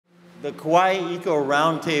The Kauai Eco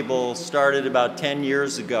Roundtable started about 10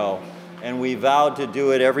 years ago, and we vowed to do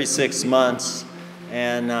it every 6 months,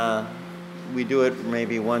 and we do it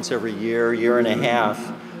maybe once every year, year and a half,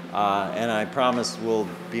 and I promise we'll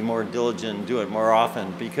be more diligent and do it more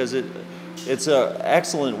often, because it's an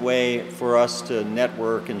excellent way for us to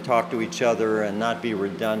network and talk to each other and not be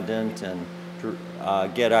redundant and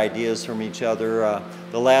get ideas from each other.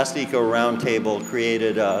 The last Eco Roundtable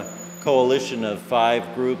created a coalition of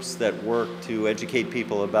 5 groups that work to educate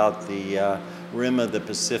people about the rim of the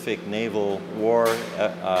Pacific Naval War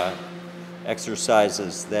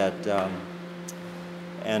exercises that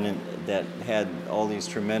that had all these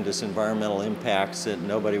tremendous environmental impacts that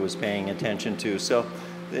nobody was paying attention to. So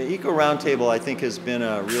the Eco Roundtable, I think, has been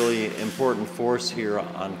a really important force here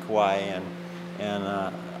on Kauai,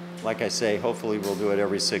 and like I say, hopefully we'll do it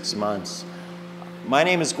every 6 months. My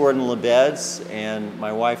name is Gordon Lebeds, and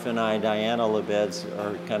my wife and I, Diana Lebeds,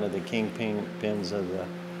 are kind of the kingpins of the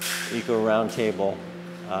Eco Roundtable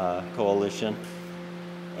Coalition.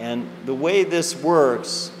 And the way this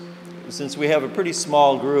works, since we have a pretty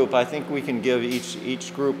small group, I think we can give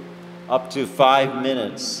each group up to 5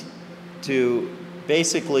 minutes to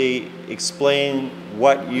basically explain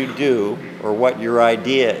what you do or what your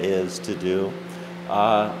idea is to do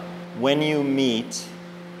when you meet.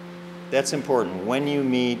 That's important. When you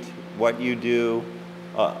meet, what you do,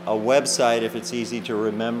 a website if it's easy to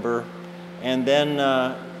remember, and then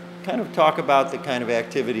kind of talk about the kind of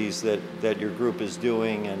activities that your group is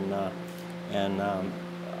doing, and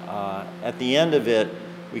at the end of it,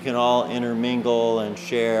 we can all intermingle and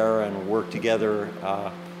share and work together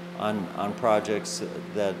on projects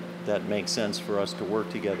that make sense for us to work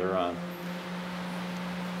together on.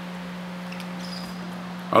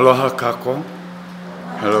 Aloha kako.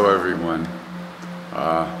 Hello everyone.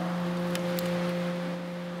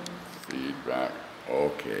 Feedback.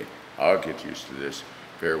 Okay, I'll get used to this.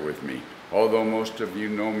 Bear with me. Although most of you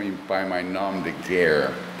know me by my nom de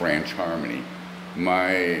guerre, Branch Harmony,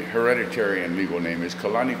 my hereditary and legal name is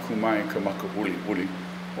Kalani Kumai Kamakauli Uli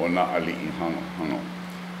o Na'ali'i Hano Hano.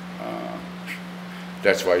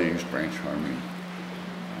 That's why I use Branch Harmony.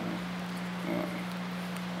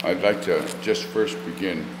 I'd like to just first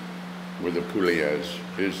begin with the puli, as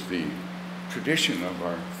is the tradition of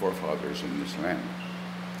our forefathers in this land.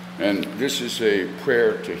 And this is a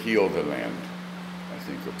prayer to heal the land, I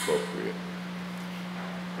think appropriate.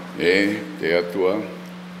 E te atua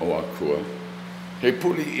o akua, he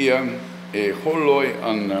puli ia e holoi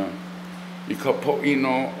ana I ka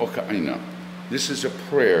po'ino o ka aina. This is a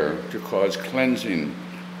prayer to cause cleansing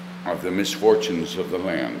of the misfortunes of the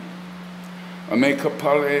land. A me ka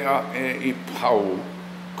pale a e I pau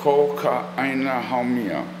ko ka aina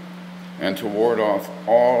haumia, and to ward off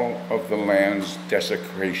all of the land's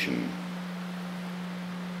desecration.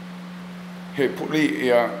 He puli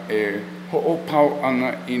ia e ho'opau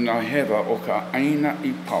ana I nā hewa o ka aina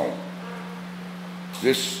I pau.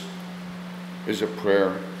 This is a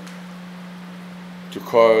prayer to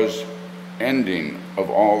cause ending of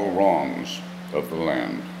all the wrongs of the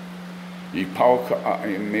land. I pau ka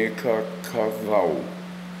ae me ka kawau.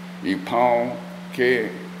 I pau ke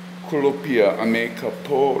kulopia a me ka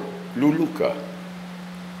po luluka.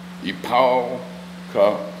 I pau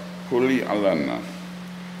ka huli alana.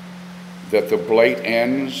 That the blight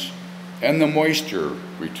ends and the moisture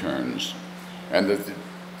returns, and that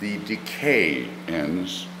the decay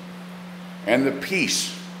ends and the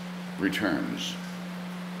peace returns,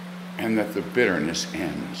 and that the bitterness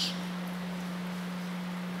ends.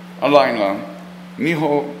 Alaina,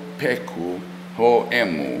 miho peku ho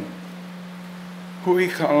emu,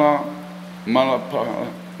 huikala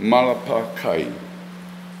malapa kai,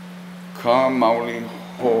 ka mauli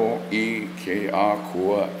ho I ke a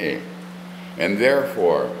kua e. And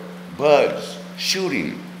therefore, buds,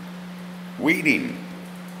 shooting, weeding,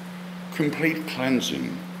 complete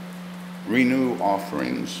cleansing, renew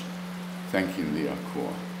offerings, thanking the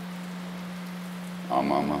akua.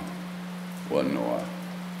 Amama, wanoa,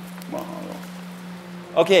 mahalo.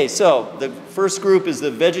 Okay, so the first group is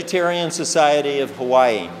the Vegetarian Society of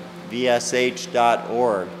Hawaii,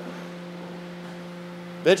 vsh.org.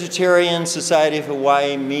 Vegetarian Society of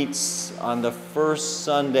Hawaii meets on the first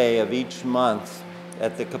Sunday of each month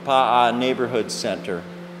at the Kapa'a Neighborhood Center.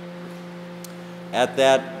 At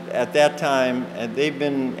that time, and they've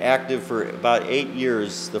been active for about 8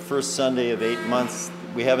 years, the first Sunday of 8 months,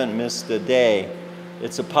 we haven't missed a day.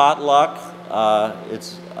 It's a potluck.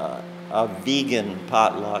 It's a vegan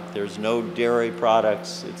potluck. There's no dairy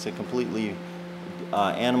products. It's a completely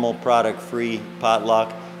animal product-free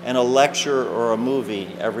potluck, and a lecture or a movie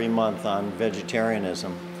every month on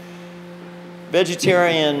vegetarianism.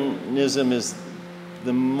 vegetarianism is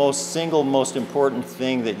the single most important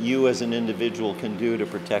thing that you as an individual can do to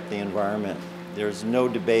protect the environment. There's no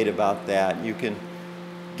debate about that. You can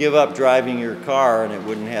give up driving your car and it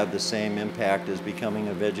wouldn't have the same impact as becoming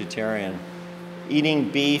a vegetarian. Eating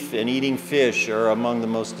beef and eating fish are among the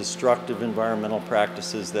most destructive environmental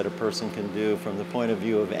practices that a person can do from the point of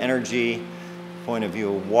view of energy, the point of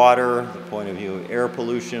view of water, the point of view of air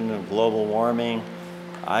pollution and global warming.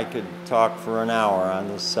 I could talk for an hour on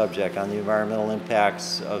this subject, on the environmental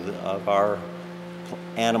impacts of our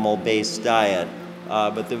animal-based diet.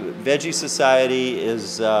 But the Veggie Society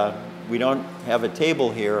is, we don't have a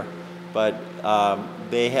table here, but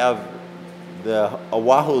they have the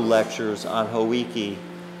Oahu lectures on Hō'iki.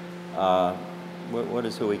 What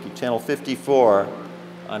is Hō'iki? Channel 54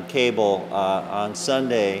 on cable on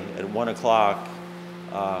Sunday at 1 o'clock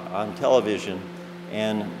on television.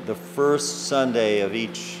 And the first Sunday of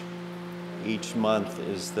each month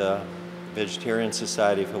is the Vegetarian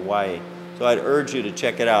Society of Hawaii. So I'd urge you to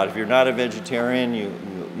check it out. If you're not a vegetarian,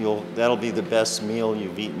 that'll be the best meal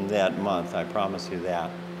you've eaten that month. I promise you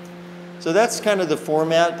that. So that's kind of the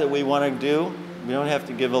format that we want to do. We don't have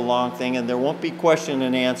to give a long thing, and there won't be question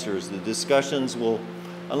and answers. The discussions will,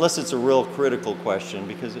 unless it's a real critical question,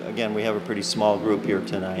 because again, we have a pretty small group here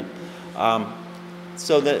tonight.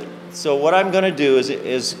 So what I'm going to do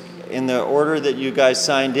is in the order that you guys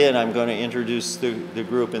signed in, I'm going to introduce the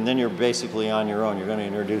group, and then you're basically on your own. You're going to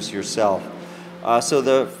introduce yourself. So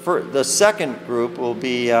the second group will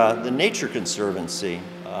be the Nature Conservancy,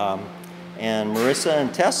 and Marissa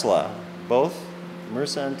and Tesla. Both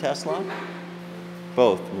Marissa and Tesla?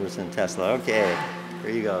 Both Marissa and Tesla. Okay,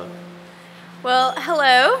 here you go. Well,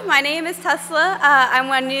 hello, my name is Tesla. I'm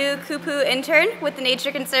one new kupu intern with the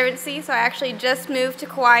Nature Conservancy, so I actually just moved to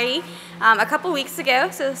Kauai a couple weeks ago,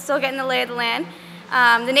 so still getting the lay of the land.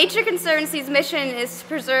 The Nature Conservancy's mission is to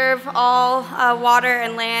preserve all water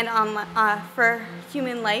and land for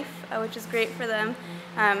human life, which is great for them.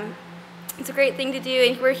 It's a great thing to do,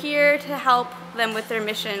 and we're here to help them with their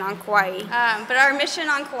mission on Kauai. But our mission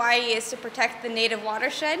on Kauai is to protect the native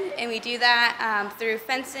watershed, and we do that through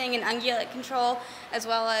fencing and ungulate control, as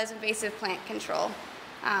well as invasive plant control.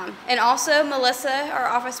 And also, Melissa, our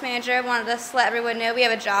office manager, wanted us to let everyone know we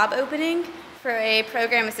have a job opening for a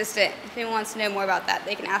program assistant. If anyone wants to know more about that,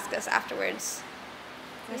 they can ask us afterwards.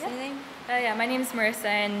 Is there anything? Yeah, my name is Marissa,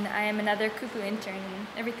 and I am another kupu intern, and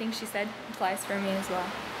everything she said applies for me as well.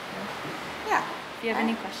 Yeah. If you have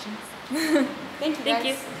any questions. Thank you, Thank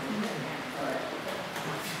you.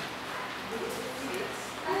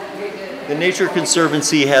 The Nature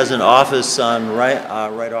Conservancy has an office on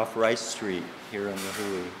right off Rice Street here in the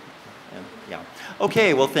Hui. And, yeah.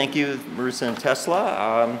 Okay, well, thank you, Marissa and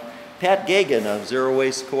Tesla. Pat Gagan of Zero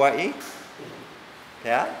Waste Kauai.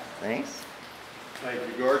 Pat, thanks. Thank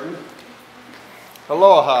you, Gordon.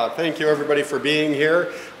 Aloha. Thank you, everybody, for being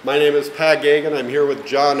here. My name is Pat Gagan. I'm here with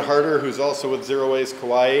John Harder, who's also with Zero Waste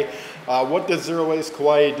Kauai. What does Zero Waste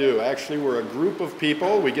Kauai do? Actually, we're a group of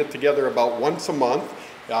people. We get together about once a month.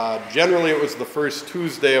 Generally, it was the first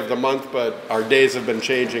Tuesday of the month, but our days have been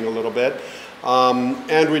changing a little bit.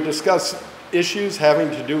 And we discuss issues having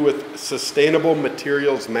to do with sustainable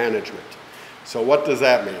materials management. So what does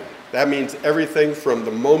that mean? That means everything from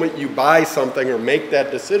the moment you buy something or make that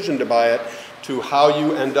decision to buy it to how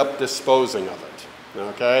you end up disposing of it,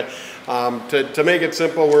 okay? To make it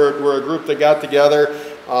simple, we're a group that got together,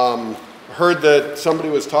 heard that somebody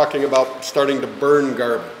was talking about starting to burn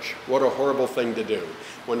garbage. What a horrible thing to do.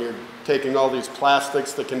 When you're taking all these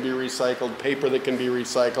plastics that can be recycled, paper that can be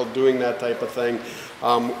recycled, doing that type of thing,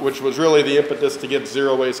 which was really the impetus to get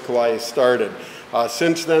Zero Waste Kauai started.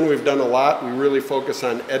 Since then, we've done a lot. We really focus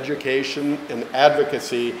on education and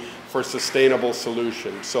advocacy for sustainable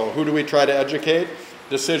solutions. So who do we try to educate?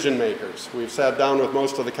 Decision makers. We've sat down with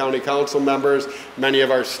most of the county council members, many of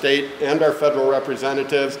our state and our federal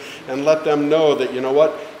representatives, and let them know that, you know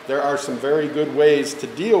what, there are some very good ways to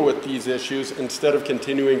deal with these issues instead of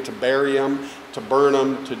continuing to bury them, to burn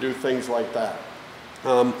them, to do things like that.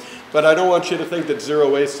 But I don't want you to think that zero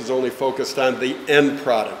waste is only focused on the end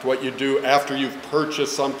product, what you do after you've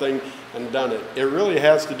purchased something and done it. It really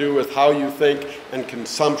has to do with how you think and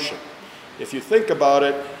consumption. If you think about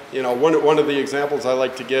it, you know, one of the examples I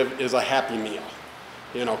like to give is a Happy Meal.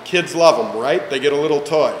 You know, kids love them, right? They get a little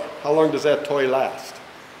toy. How long does that toy last?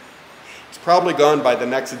 It's probably gone by the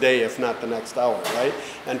next day, if not the next hour, right?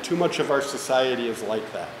 And too much of our society is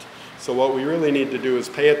like that. So what we really need to do is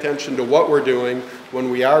pay attention to what we're doing when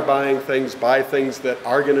we are buying things, buy things that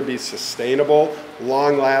are going to be sustainable,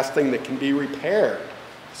 long-lasting, that can be repaired.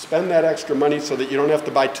 Spend that extra money so that you don't have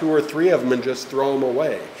to buy 2 or 3 of them and just throw them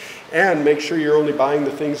away. and make sure you're only buying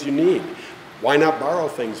the things you need. Why not borrow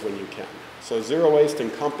things when you can? So zero waste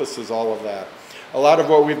encompasses all of that. A lot of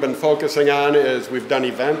what we've been focusing on is we've done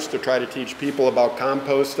events to try to teach people about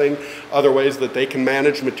composting, other ways that they can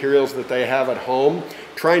manage materials that they have at home,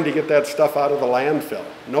 trying to get that stuff out of the landfill.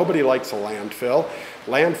 Nobody likes a landfill.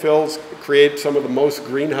 Landfills create some of the most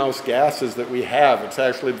greenhouse gases that we have. It's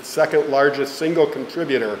actually the second largest single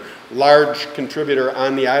contributor, large contributor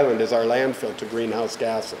on the island is our landfill to greenhouse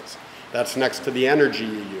gases. That's next to the energy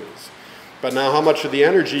you use. But now how much of the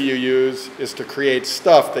energy you use is to create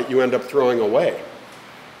stuff that you end up throwing away.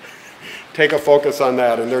 Take a focus on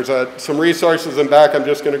that. And there's some resources in back, I'm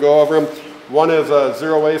just going to go over them. One is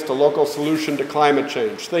Zero Waste, a local solution to climate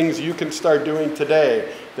change. Things you can start doing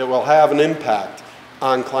today that will have an impact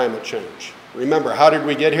on climate change. Remember, how did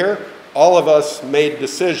we get here? All of us made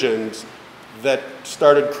decisions that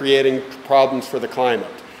started creating problems for the climate.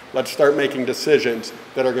 Let's start making decisions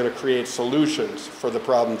that are going to create solutions for the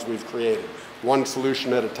problems we've created, one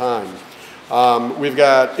solution at a time. We've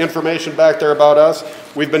got information back there about us.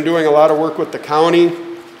 We've been doing a lot of work with the county,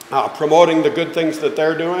 promoting the good things that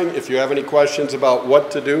they're doing. If you have any questions about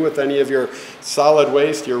what to do with any of your solid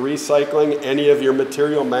waste, your recycling, any of your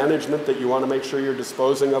material management that you want to make sure you're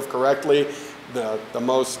disposing of correctly, the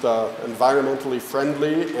most environmentally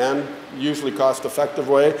friendly and usually cost-effective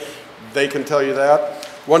way, they can tell you that.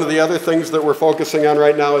 One of the other things that we're focusing on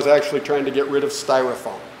right now is actually trying to get rid of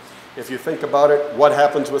styrofoam. If you think about it, what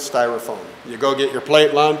happens with styrofoam? You go get your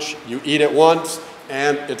plate lunch, you eat it once,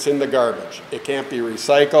 and it's in the garbage. It can't be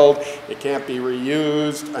recycled, it can't be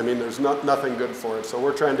reused. I mean, there's nothing good for it. So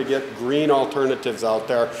we're trying to get green alternatives out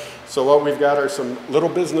there. So what we've got are some little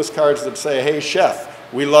business cards that say, hey chef,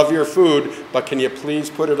 we love your food, but can you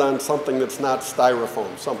please put it on something that's not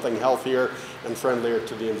styrofoam, something healthier and friendlier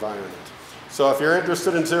to the environment. So if you're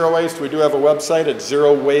interested in zero waste, we do have a website at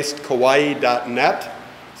zerowastekauai.net.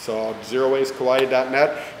 So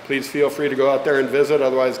zerowastekauai.net. Please feel free to go out there and visit.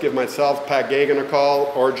 Otherwise, give myself, Pat Gagan, a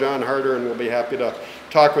call, or John Harder, and we'll be happy to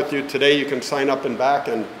talk with you. Today, you can sign up and back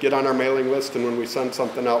and get on our mailing list, and when we send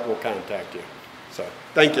something out, we'll contact you. So,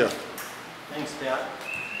 thank you. Thanks, Pat.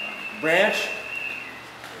 Branch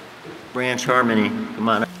Harmony, come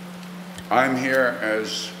on. I'm here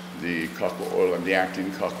as the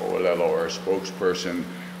acting Kaka'olelo, or spokesperson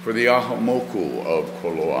for the Ahamoku of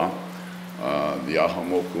Koloa. The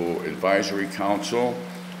Ahamoku Advisory Council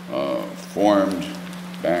formed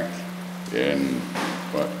back in,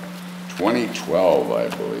 2012, I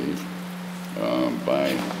believe,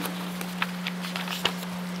 by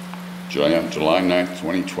July 9th,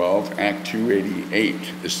 2012. Act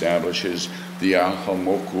 288 establishes the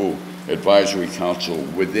Ahamoku Advisory Council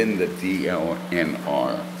within the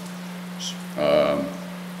DLNR.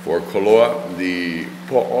 For Koloa, the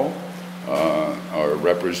Po'o, our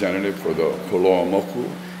representative for the Koloa Moku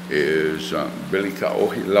is Billy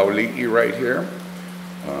Kaohi Lauli'i right here.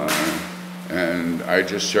 And I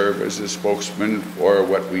just serve as a spokesman for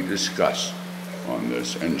what we discuss on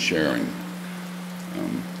this and sharing.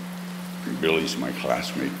 Billy's my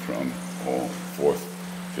classmate from 4th,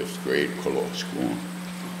 5th grade Koloa school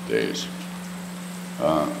days.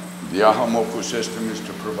 The Ahamoku system is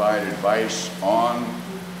to provide advice on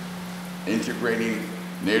integrating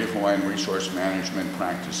Native Hawaiian resource management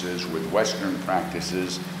practices with Western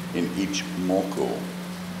practices in each moku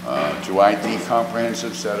to provide a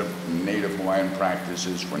comprehensive set of Native Hawaiian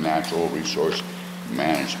practices for natural resource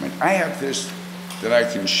management. I have this that I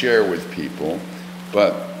can share with people,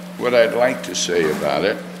 but what I'd like to say about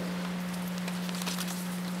it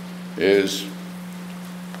is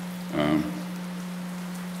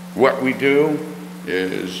what we do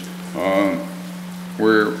is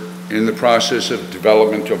we're in the process of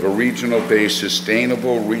development of a regional-based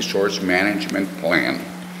sustainable resource management plan.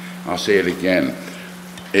 I'll say it again.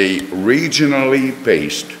 A regionally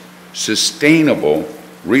based sustainable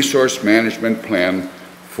resource management plan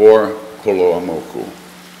for Koloa Moku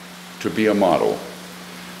to be a model.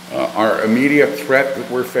 Our immediate threat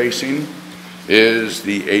that we're facing is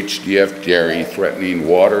the HDF dairy threatening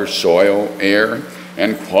water, soil, air,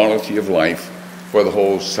 and quality of life for the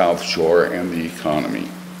whole South Shore and the economy.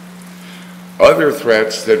 Other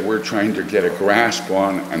threats that we're trying to get a grasp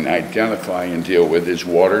on and identify and deal with is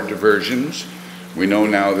water diversions. We know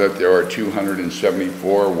now that there are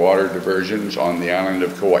 274 water diversions on the island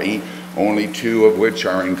of Kauai, only 2 of which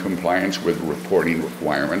are in compliance with reporting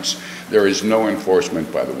requirements. There is no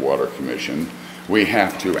enforcement by the Water Commission. We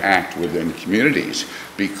have to act within communities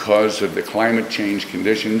because of the climate change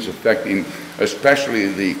conditions affecting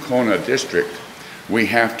especially the Kona district. We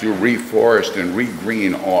have to reforest and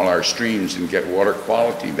regreen all our streams and get water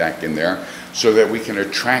quality back in there so that we can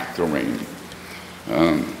attract the rain.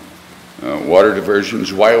 Water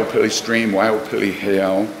diversions, Waiopili Stream, Waiopili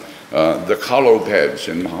Heiau, the kalo beds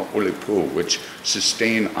in Mahaulipu, which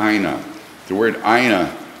sustain Aina. The word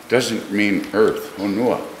Aina doesn't mean earth.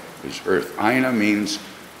 Honua is earth. Aina means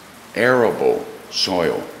arable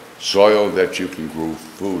soil, soil that you can grow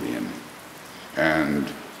food in. And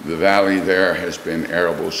the valley there has been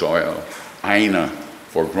arable soil, Aina,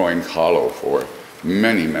 for growing kalo for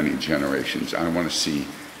many, many generations. I want to see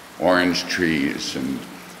orange trees and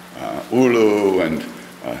ulu,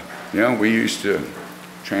 and we used to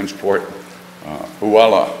transport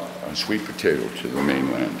uala, a sweet potato, to the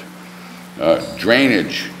mainland.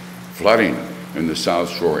 Drainage, flooding in the South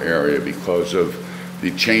Shore area because of the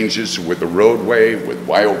changes with the roadway, with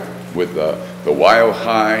the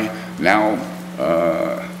Waiahai, now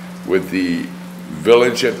with the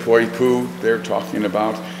village at Poipu they're talking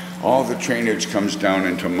about. All the drainage comes down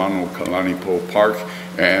into Manukalanipo Park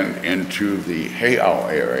and into the Heiau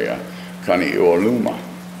area, Kani'uoluma,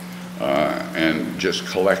 and just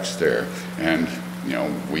collects there. And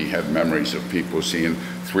we have memories of people seeing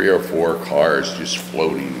 3 or 4 cars just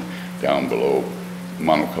floating down below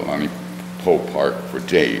Manukalanipo Park for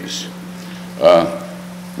days.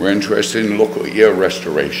 We're interested in local ear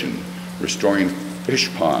restoration, restoring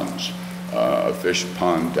fish ponds. A fish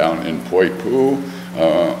pond down in Poipu,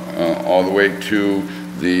 all the way to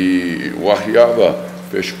the Wahiava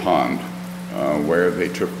fish pond, where they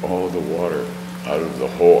took all the water out of the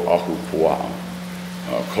whole Ahupua'a.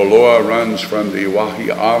 Koloa runs from the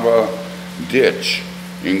Wahiava ditch,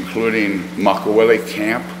 including Makaweli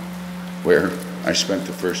Camp, where I spent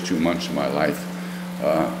the first 2 months of my life,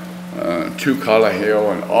 to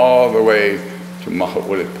Kalaheo and all the way to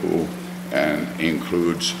Mahaulipu, and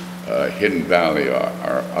includes Hidden Valley,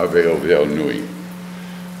 or Aveovale Nui.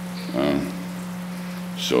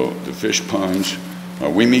 So the fish ponds,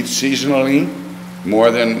 we meet seasonally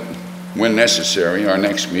more than when necessary. Our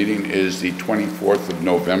next meeting is the 24th of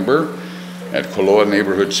November at Koloa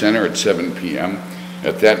Neighborhood Center at 7 p.m.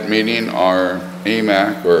 At that meeting, our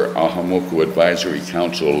AMAC, or Ahamoku Advisory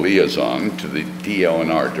Council liaison to the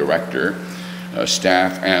DLNR director,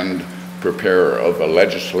 staff, and preparer of a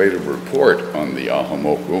legislative report on the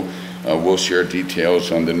Ahamoku will share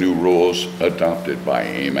details on the new rules adopted by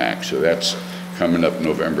AMAC. So that's coming up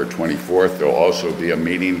November 24th. There'll also be a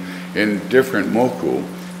meeting in different moku,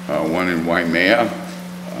 one in Waimea,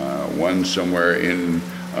 one somewhere in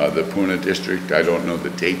the Puna district. I don't know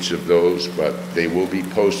the dates of those, but they will be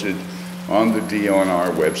posted on the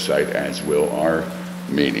DLNR website, as will our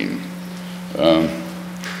meeting.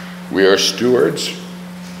 We are stewards.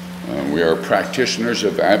 We are practitioners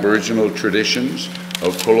of Aboriginal traditions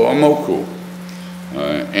of Koloamoku.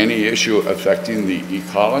 Any issue affecting the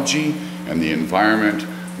ecology and the environment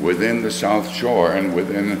within the South Shore and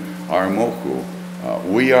within our moku,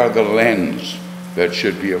 we are the lens that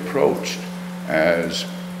should be approached as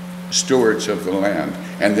stewards of the land.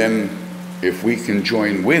 And then if we can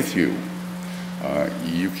join with you,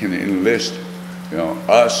 you can enlist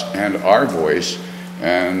us and our voice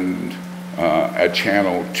and a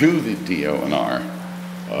channel to the DLNR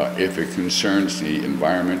if it concerns the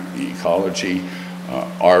environment, the ecology,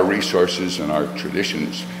 our resources, and our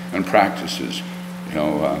traditions and practices.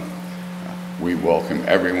 We welcome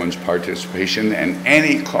everyone's participation and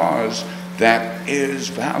any cause that is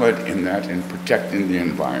valid in that, in protecting the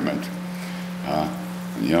environment.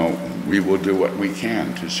 We will do what we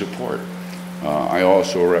can to support. I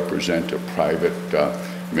also represent a private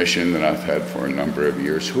mission that I've had for a number of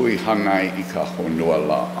years, Hui Hanai Ika Honua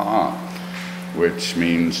La'a, which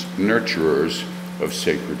means nurturers of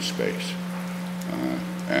sacred space.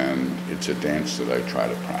 And it's a dance that I try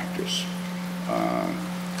to practice,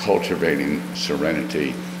 cultivating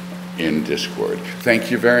serenity in discord. Thank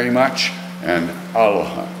you very much, and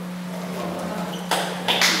aloha.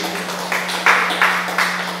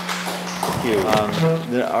 Thank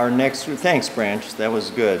you. Our next, thanks Branch, that was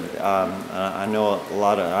good. I know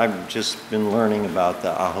I've just been learning about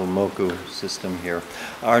the Ahumoku system here.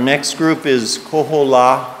 Our next group is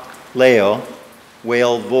Kohola Leo,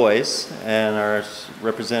 Whale Voice, and our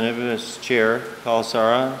representative is Chair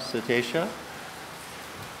Kausara Satesha.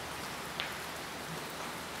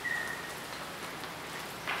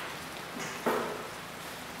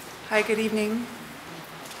 Hi, good evening.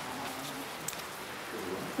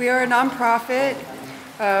 We are a nonprofit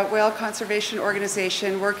whale conservation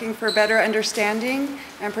organization working for better understanding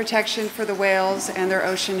and protection for the whales and their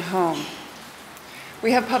ocean home.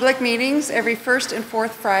 We have public meetings every first and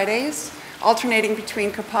fourth Fridays, alternating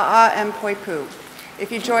between Kapa'a and Poipu.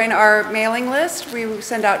 If you join our mailing list, we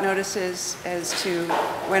send out notices as to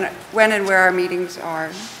when and where our meetings are.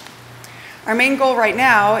 Our main goal right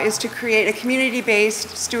now is to create a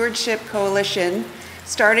community-based stewardship coalition,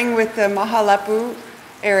 starting with the Mahalapu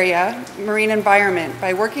area marine environment,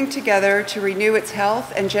 by working together to renew its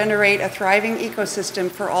health and generate a thriving ecosystem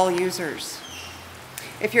for all users.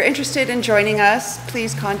 If you're interested in joining us,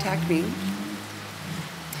 please contact me.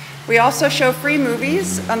 We also show free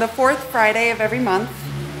movies on the 4th Friday of every month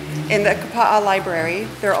in the Kapa'a Library.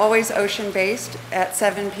 They're always ocean-based at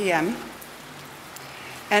 7 p.m.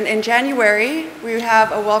 And in January, we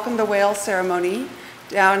have a Welcome the Whale ceremony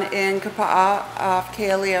down in Kapa'a off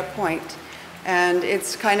Kealia Point. And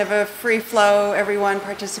it's kind of a free flow. Everyone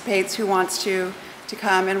participates who wants to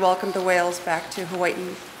come and welcome the whales back to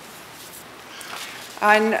Hawaii.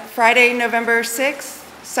 On Friday, November 6th,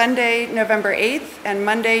 Sunday, November 8th, and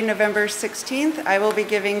Monday, November 16th, I will be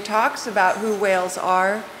giving talks about who whales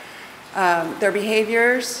are, their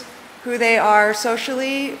behaviors, who they are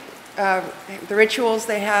socially, the rituals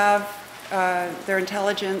they have, their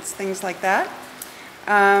intelligence, things like that.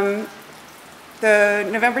 The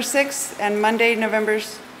November 6th and Monday, November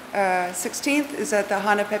 16th is at the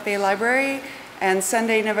Hanapepe Library, and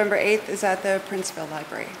Sunday, November 8th is at the Princeville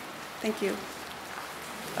Library. Thank you.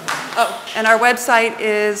 Oh, and our website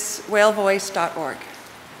is whalevoice.org.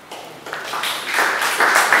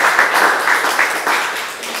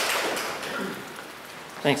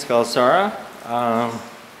 Thanks, Kalasara.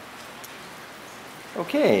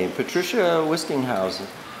 Okay, Patricia Wistinghausen.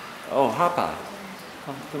 Oh, Hapa.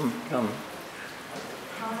 Come.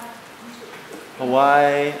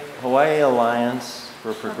 Hawaii Alliance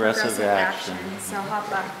for Progressive Action. So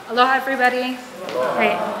Hapa. Aloha, everybody.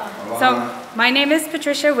 Great. So my name is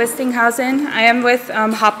Patricia Wistinghausen. I am with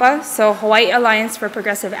HAPA, so Hawaii Alliance for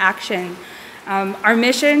Progressive Action. Our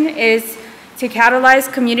mission is to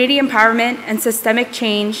catalyze community empowerment and systemic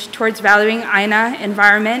change towards valuing aina,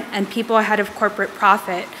 environment, and people ahead of corporate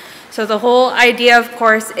profit. So the whole idea, of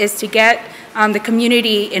course, is to get the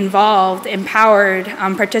community involved, empowered,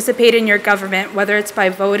 participate in your government, whether it's by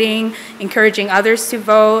voting, encouraging others to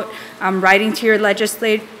vote, writing to your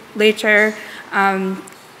legislature,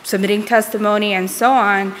 submitting testimony, and so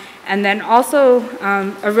on. And then also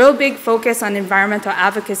a real big focus on environmental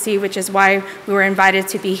advocacy, which is why we were invited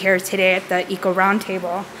to be here today at the Eco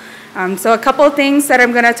Roundtable. So a couple of things that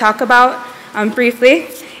I'm going to talk about briefly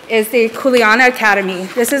is the Kuleana Academy.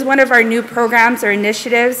 This is one of our new programs or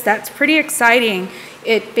initiatives that's pretty exciting.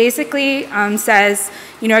 It basically says,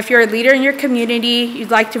 you know, if you're a leader in your community,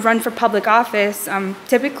 you'd like to run for public office,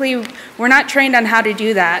 typically we're not trained on how to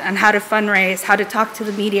do that, on how to fundraise, how to talk to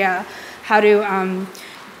the media, how to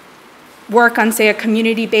work on, say, a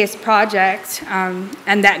community-based project,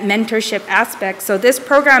 and that mentorship aspect. So this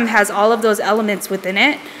program has all of those elements within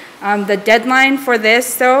it. The deadline for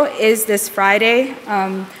this, though, is this Friday,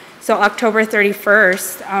 so October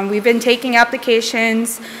 31st. We've been taking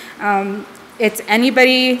applications. It's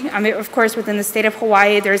anybody, I mean, of course, within the state of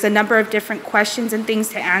Hawaii. There's a number of different questions and things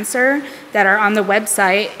to answer that are on the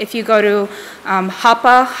website. If you go to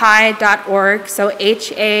hapahai.org, so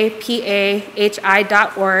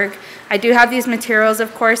HAPAHI.org, I do have these materials,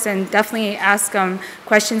 of course, and definitely ask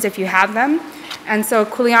questions if you have them. And so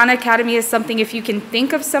Kuleana Academy is something, if you can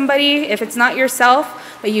think of somebody, if it's not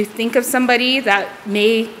yourself, but you think of somebody that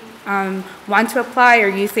may want to apply, or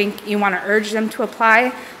you think you want to urge them to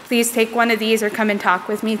apply, please take one of these or come and talk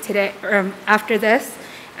with me today or after this.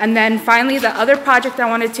 And then finally, the other project I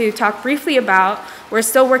wanted to talk briefly about, we're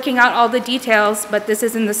still working out all the details, but this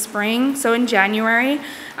is in the spring, so in January.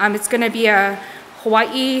 It's going to be a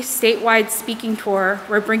Hawaii statewide speaking tour.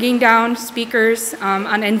 We're bringing down speakers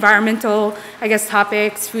on environmental, I guess,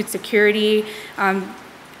 topics, food security,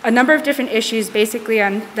 a number of different issues basically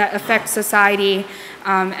that affect society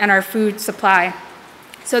and our food supply.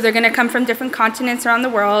 So they're going to come from different continents around the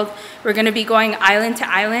world. We're going to be going island to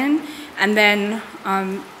island, and then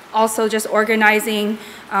also just organizing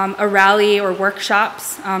a rally or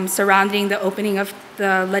workshops surrounding the opening of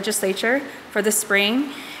the legislature for the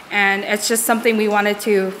spring. And it's just something we wanted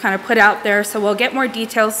to kind of put out there. So we'll get more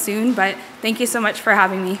details soon, but thank you so much for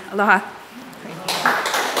having me. Aloha.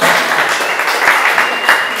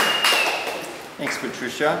 Thanks,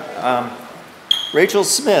 Patricia. Rachel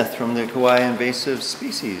Smith from the Kauai Invasive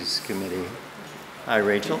Species Committee. Hi,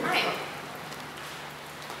 Rachel. Hi.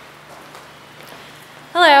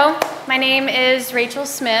 Hello, my name is Rachel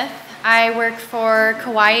Smith. I work for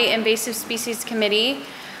Kauai Invasive Species Committee.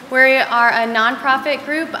 We are a nonprofit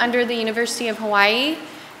group under the University of Hawaii.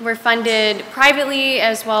 We're funded privately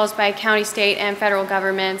as well as by county, state, and federal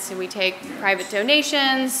governments, and we take private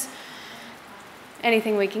donations.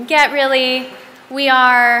 anything we can get, really. We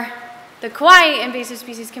are the Kauai Invasive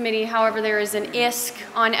Species Committee. However, there is an ISC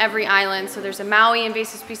on every island. So there's a Maui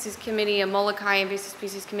Invasive Species Committee, a Molokai Invasive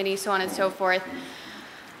Species Committee, so on and so forth.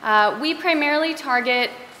 We primarily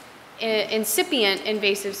target incipient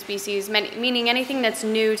invasive species, meaning anything that's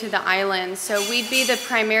new to the island. So we'd be the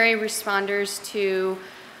primary responders to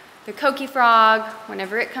the coqui frog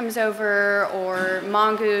whenever it comes over, or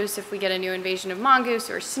mongoose if we get a new invasion of mongoose,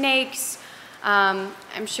 or snakes.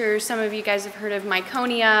 I'm sure some of you guys have heard of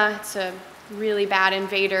Myconia. It's a really bad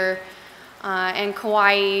invader. And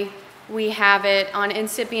Kauai, we have it on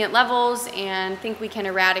incipient levels and think we can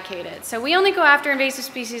eradicate it. So we only go after invasive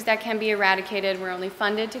species that can be eradicated. We're only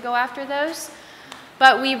funded to go after those.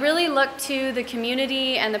 But we really look to the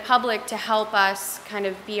community and the public to help us kind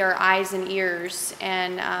of be our eyes and ears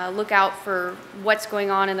and look out for what's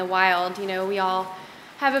going on in the wild. You know, we all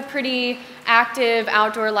have a pretty active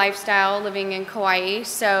outdoor lifestyle living in Kauai.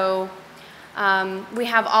 So we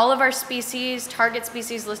have all of our species, target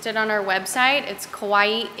species, listed on our website. It's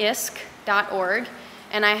kauaiisc.org.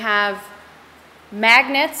 And I have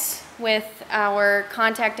magnets with our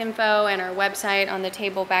contact info and our website on the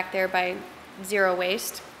table back there by Zero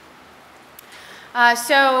Waste.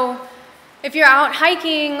 So if you're out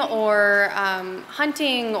hiking or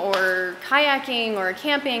hunting or kayaking or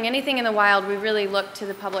camping, anything in the wild, we really look to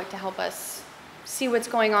the public to help us see what's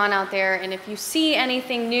going on out there. And if you see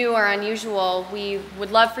anything new or unusual, we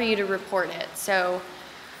would love for you to report it. So,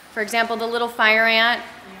 for example, the little fire ant,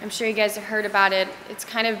 I'm sure you guys have heard about it. It's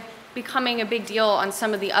kind of becoming a big deal on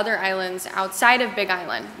some of the other islands outside of Big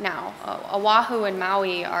Island now. Oahu and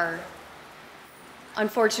Maui are,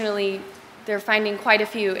 unfortunately, they're finding quite a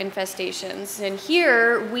few infestations. And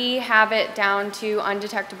here we have it down to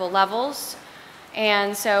undetectable levels.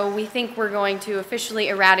 And so we think we're going to officially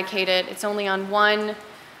eradicate it. It's only on one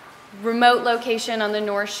remote location on the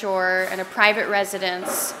North Shore and a private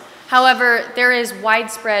residence. However, there is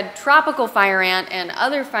widespread tropical fire ant and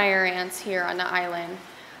other fire ants here on the island.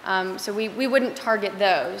 So we wouldn't target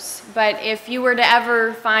those. But if you were to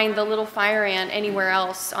ever find the little fire ant anywhere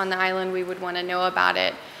else on the island, we would want to know about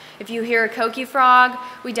it. If you hear a coqui frog,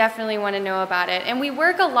 we definitely want to know about it. And we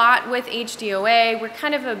work a lot with HDOA. We're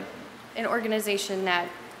kind of an organization that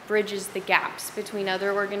bridges the gaps between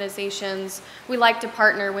other organizations. We like to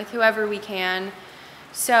partner with whoever we can.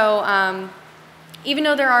 So even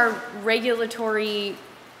though there are regulatory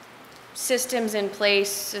systems in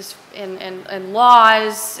place and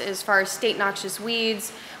laws as far as state noxious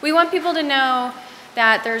weeds, we want people to know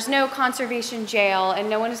that there's no conservation jail and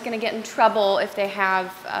no one is going to get in trouble if they have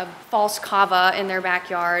a false kava in their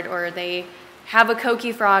backyard, or they have a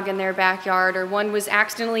coqui frog in their backyard, or one was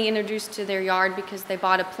accidentally introduced to their yard because they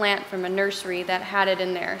bought a plant from a nursery that had it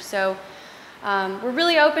in there. So we're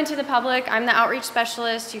really open to the public. I'm the outreach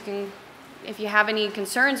specialist. You can, if you have any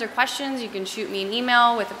concerns or questions, you can shoot me an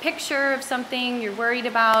email with a picture of something you're worried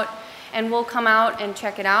about, and we'll come out and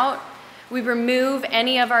check it out. We remove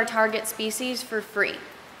any of our target species for free.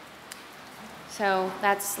 So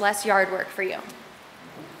that's less yard work for you.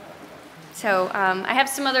 So I have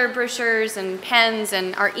some other brochures and pens,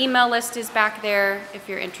 and our email list is back there if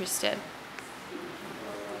you're interested.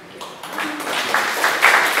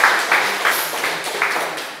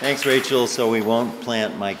 Thanks, Rachel. So we won't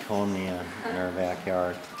plant Myconia in our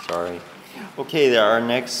backyard. Sorry. Okay, our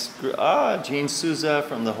next group, Jean Souza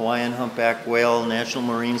from the Hawaiian Humpback Whale National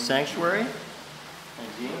Marine Sanctuary. Hi,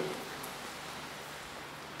 Jean.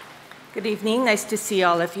 Good evening. Nice to see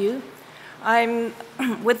all of you. I'm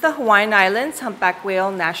with the Hawaiian Islands Humpback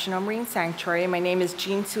Whale National Marine Sanctuary. My name is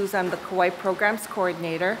Jean Souza. I'm the Kauai Programs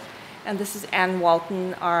Coordinator. And this is Ann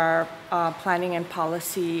Walton, our Planning and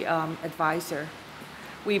Policy Advisor.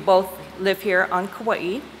 We both live here on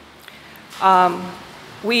Kauai.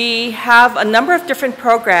 We have a number of different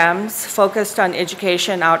programs focused on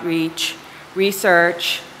education, outreach,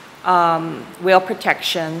 research, whale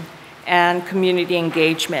protection, and community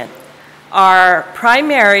engagement. Our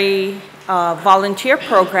primary volunteer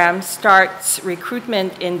program starts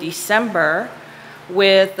recruitment in December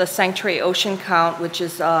with the Sanctuary Ocean Count, which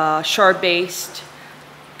is a shore-based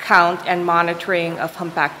count and monitoring of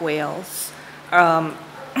humpback whales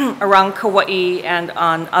around Kauai and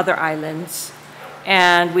on other islands.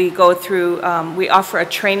 And we go through, we offer a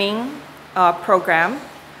training program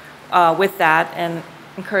with that, and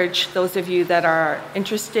encourage those of you that are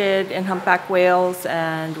interested in humpback whales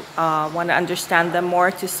and want to understand them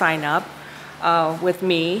more to sign up with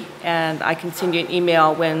me, and I can send you an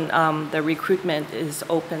email when the recruitment is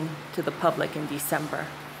open to the public in December.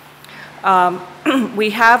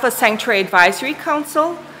 We have a Sanctuary Advisory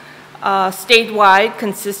Council statewide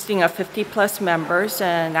consisting of 50+ members,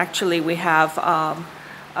 and actually we have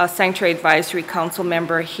a Sanctuary Advisory Council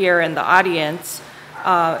member here in the audience.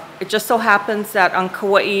 It just so happens that on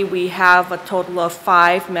Kauai we have a total of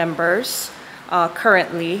 5 members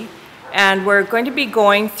currently, and we're going to be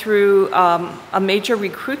going through a major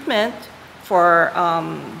recruitment for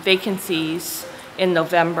vacancies in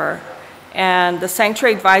November. And the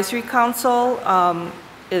Sanctuary Advisory Council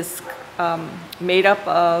is made up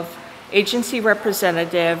of agency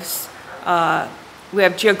representatives. We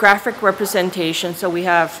have geographic representation, so we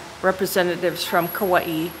have representatives from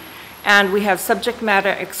Kauai, and we have subject matter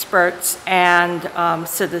experts and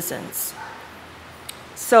citizens.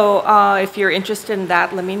 So if you're interested in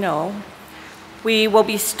that, let me know. We will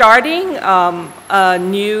be starting a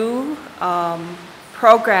new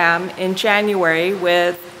program in January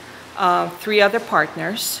with 3 other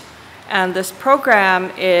partners. And this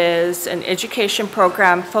program is an education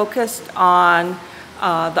program focused on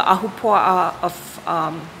the ahupua'a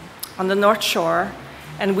on the North Shore.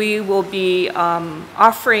 And we will be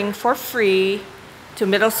offering for free to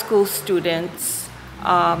middle school students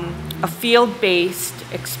a field-based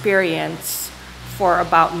experience for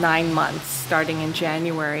about 9 months, starting in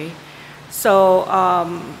January. So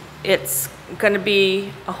it's going to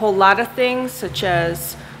be a whole lot of things, such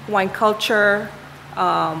as Hawaiian culture,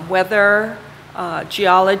 weather,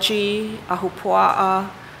 geology, ahupua'a,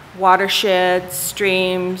 watersheds,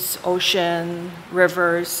 streams, ocean,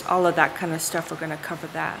 rivers, all of that kind of stuff. We're going to cover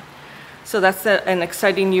that. So that's an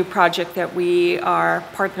exciting new project that we are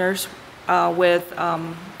partners with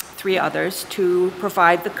 3 others to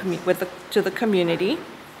provide to the community.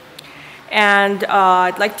 And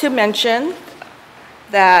I'd like to mention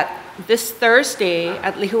that this Thursday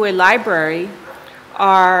at Lihue Library,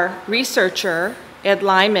 our researcher, Ed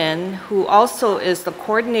Lyman, who also is the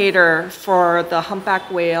coordinator for the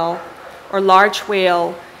humpback whale or large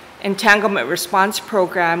whale entanglement response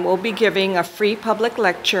program, will be giving a free public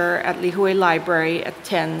lecture at Lihue Library at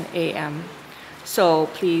 10 a.m. So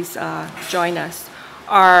please join us.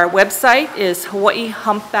 Our website is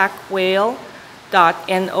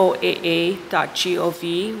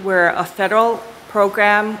hawaiihumpbackwhale.noaa.gov. We're a federal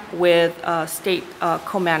program with a state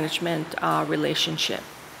co-management relationship.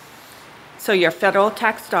 So your federal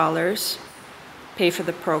tax dollars pay for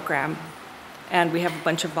the program, and we have a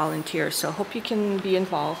bunch of volunteers, so hope you can be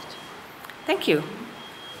involved. Thank you.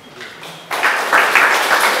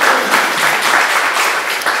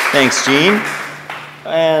 Thanks, Jean.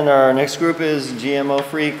 And our next group is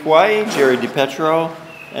GMO-free Kauai, Jerry DiPetro,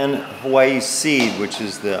 and Hawaii Seed, which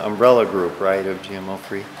is the umbrella group, right, of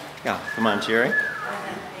GMO-free. Yeah, come on, Jerry.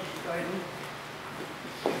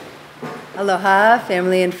 Aloha,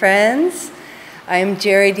 family and friends. I'm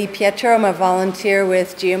Jerry DiPietro. I'm a volunteer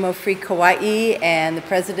with GMO Free Kauai and the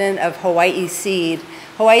president of Hawaii Seed.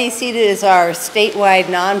 Hawaii Seed is our statewide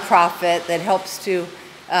nonprofit that helps to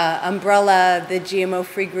umbrella the GMO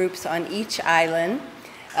free groups on each island.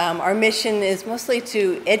 Our mission is mostly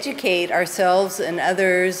to educate ourselves and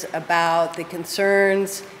others about the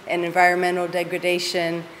concerns and environmental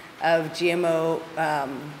degradation of GMO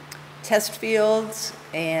test fields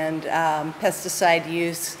and pesticide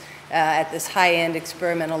use at this high-end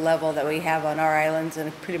experimental level that we have on our islands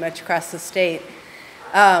and pretty much across the state.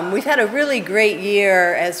 We've had a really great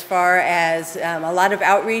year as far as a lot of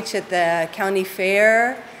outreach at the county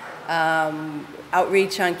fair,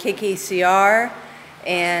 outreach on KKCR,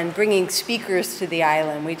 and bringing speakers to the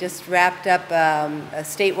island. We just wrapped up a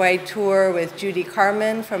statewide tour with Judy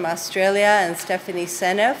Carmen from Australia and Stephanie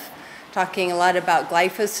Seneff, talking a lot about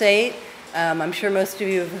glyphosate. I'm sure most of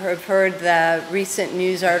you have heard the recent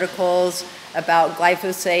news articles about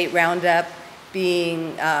glyphosate Roundup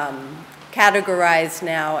being categorized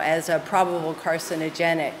now as a probable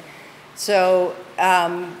carcinogenic. So,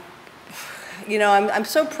 you know, I'm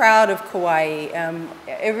so proud of Kauai.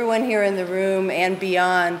 Everyone here in the room and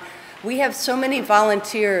beyond, we have so many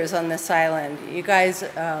volunteers on this island. You guys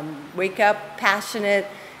wake up passionate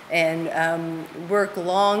and work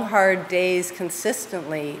long, hard days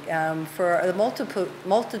consistently for a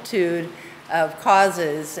multitude of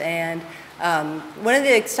causes. And one of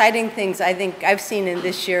the exciting things I think I've seen in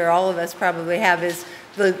this year, all of us probably have, is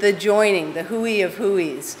the joining, the hui of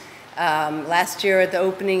huis. Last year at the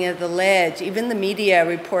opening of the ledge, even the media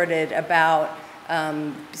reported about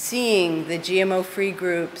seeing the GMO-free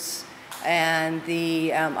groups and the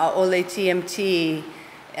Aole TMT,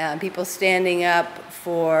 people standing up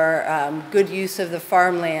for good use of the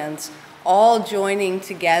farmlands, all joining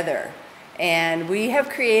together. And we have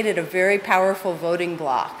created a very powerful voting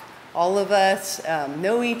bloc. all of us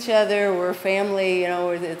know each other. We're family, you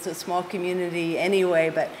know, it's a small community anyway,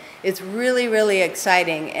 but it's really, really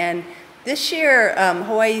exciting. And this year,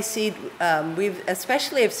 Hawaii Seed, we've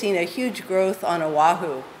especially have seen a huge growth on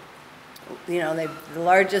Oahu. You know, they've the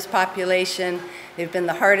largest population. They've been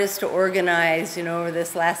the hardest to organize, you know, over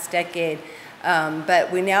this last decade.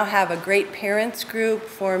 But we now have a great parents group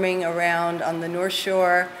forming around on the North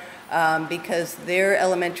Shore because their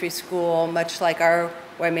elementary school, much like our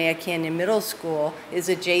Waimea Canyon Middle School, is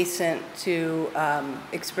adjacent to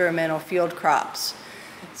experimental field crops.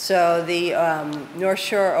 So the North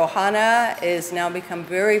Shore Ohana has now become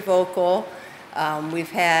very vocal.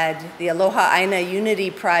 We've had the Aloha Aina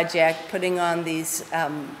Unity Project putting on these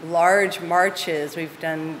large marches. We've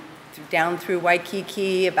done down through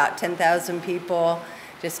Waikiki, about 10,000 people.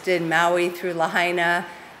 Just did Maui through Lahaina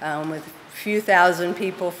with a few thousand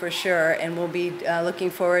people for sure. And we'll be looking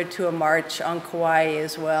forward to a march on Kauai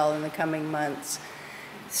as well in the coming months.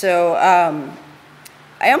 So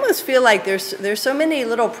I almost feel like there's so many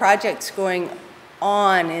little projects going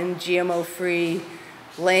on in GMO-free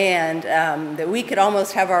land that we could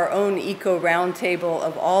almost have our own eco roundtable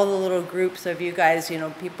of all the little groups of you guys, you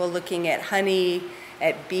know, people looking at honey,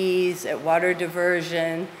 at bees, at water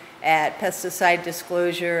diversion, at pesticide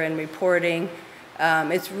disclosure and reporting.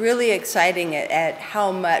 It's really exciting at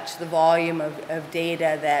how much the volume of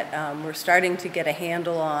data that we're starting to get a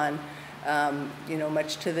handle on, you know,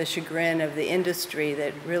 much to the chagrin of the industry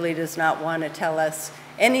that really does not want to tell us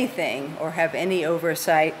anything or have any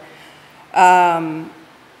oversight.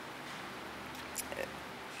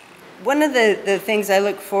 One of the things I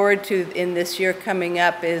look forward to in this year coming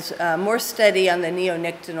up is more study on the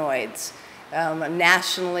neonicotinoids.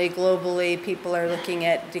 Nationally, globally, people are looking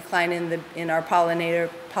at decline in our pollinator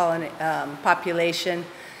population.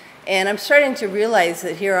 And I'm starting to realize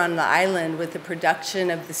that here on the island, with the production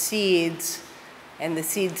of the seeds and the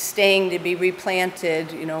seeds staying to be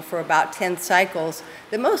replanted, you know, for about 10 cycles,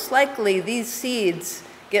 that most likely these seeds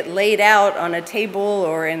get laid out on a table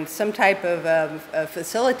or in some type of a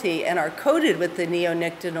facility and are coated with the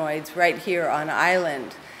neonicotinoids right here on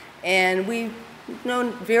island. And we've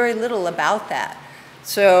known very little about that.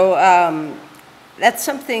 So that's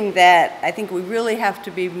something that I think we really have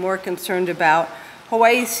to be more concerned about.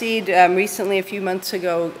 Hawaii Seed recently, a few months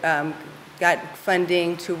ago, got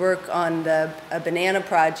funding to work on a banana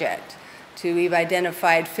project. We've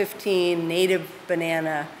identified 15 native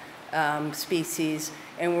banana species,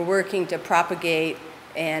 and we're working to propagate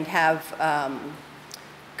and have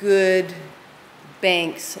good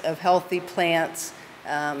banks of healthy plants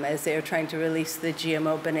as they're trying to release the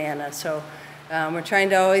GMO banana. So we're trying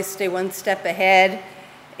to always stay one step ahead.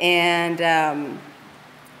 And,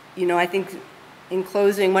 you know, I think in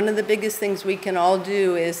closing, one of the biggest things we can all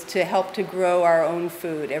do is to help to grow our own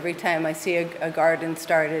food. Every time I see a garden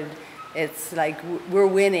started, it's like we're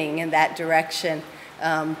winning in that direction.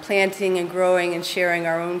 Planting and growing and sharing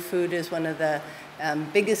our own food is one of the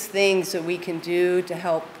biggest things that we can do to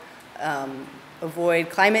help avoid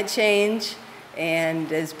climate change.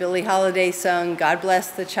 And as Billie Holiday sung, God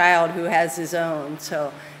bless the child who has his own.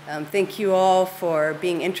 So thank you all for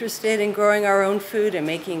being interested in growing our own food and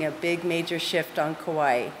making a big major shift on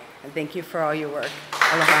Kauai. And thank you for all your work.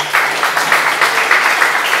 Aloha.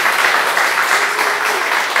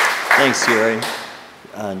 Thanks, Jerry.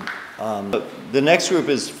 The next group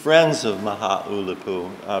is Friends of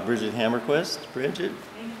Maha'ulepu. Bridget Hammerquist. Bridget.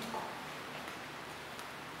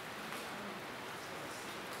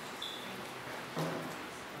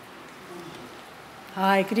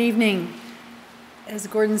 Hi, good evening. As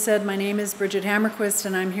Gordon said, my name is Bridget Hammerquist,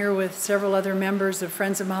 and I'm here with several other members of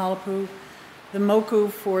Friends of Maha'ulepu. The Moku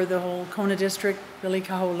for the whole Kona district, Billy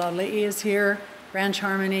Kaho'olaulei, is here. Ranch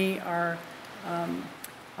Harmony, our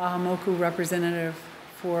Ahamoku representative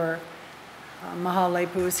for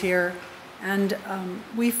Maha'ulepu, is here. And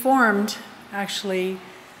we formed, actually,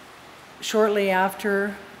 shortly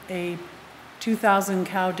after a 2,000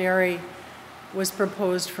 cow dairy was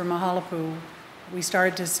proposed for Maha'ulepu. We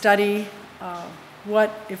started to study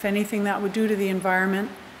what, if anything, that would do to the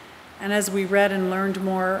environment. And as we read and learned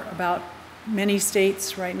more about many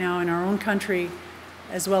states right now in our own country,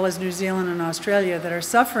 as well as New Zealand and Australia, that are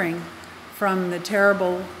suffering from the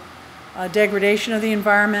terrible degradation of the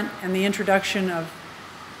environment and the introduction of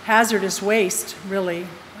hazardous waste, really,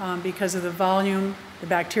 because of the volume, the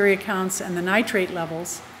bacteria counts, and the nitrate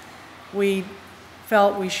levels, we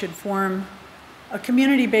felt we should form a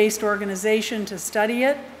community-based organization to study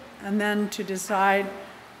it and then to decide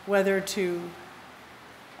whether to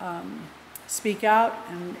speak out,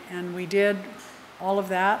 and we did all of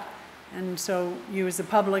that. And so you as the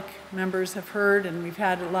public members have heard, and we've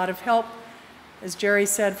had a lot of help, as Jerry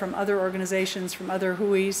said, from other organizations, from other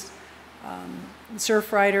huis.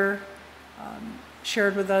 Surfrider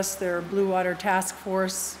shared with us their Blue Water Task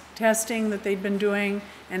Force testing that they'd been doing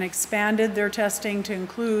and expanded their testing to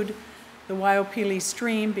include the Waiopili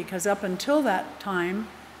stream, because up until that time,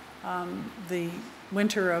 the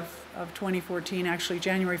winter of 2014, actually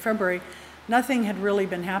January, February, nothing had really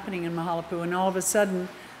been happening in Mahalapu, and all of a sudden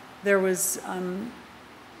there was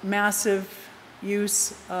massive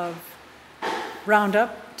use of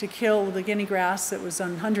Roundup to kill the guinea grass that was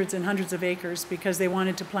on hundreds and hundreds of acres because they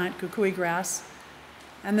wanted to plant kukui grass.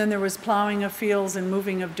 And then there was plowing of fields and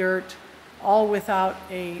moving of dirt, all without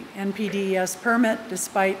a NPDES permit,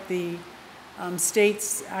 despite the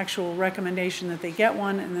state's actual recommendation that they get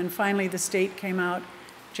one. And then finally the state came out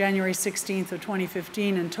January 16th of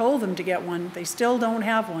 2015 and told them to get one. They still don't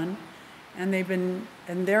have one. And they've been,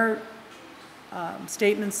 in their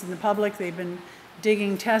statements in the public, they've been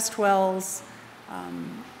digging test wells,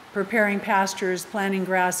 preparing pastures, planting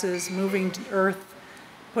grasses, moving earth,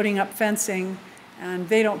 putting up fencing, and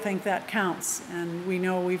they don't think that counts. And we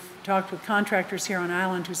know, we've talked with contractors here on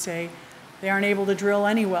island who say they aren't able to drill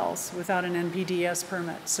any wells without an NPDES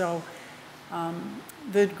permit. So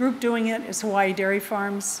the group doing it is Hawaii Dairy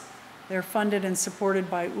Farms. They're funded and supported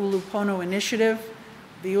by Ulupono Initiative.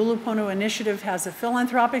 The Ulupono Initiative has a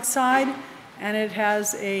philanthropic side, and it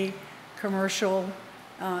has a commercial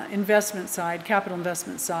investment side, capital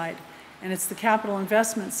investment side. And it's the capital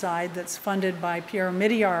investment side that's funded by Piero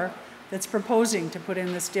Midiar that's proposing to put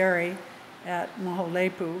in this dairy at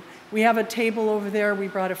Moholepu. We have a table over there. We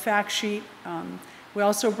brought a fact sheet. We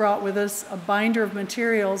also brought with us a binder of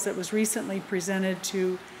materials that was recently presented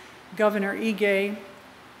to Governor Ige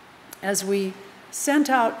as we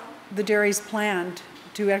sent out the dairies planned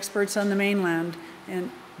to experts on the mainland.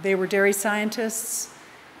 And they were dairy scientists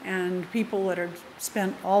and people that had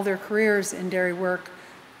spent all their careers in dairy work.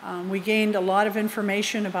 We gained a lot of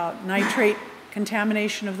information about nitrate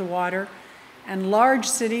contamination of the water, and large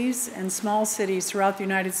cities and small cities throughout the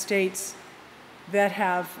United States that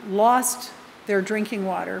have lost their drinking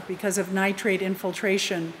water because of nitrate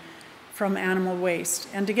infiltration from animal waste.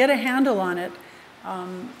 And to get a handle on it,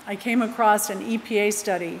 I came across an EPA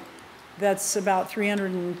study that's about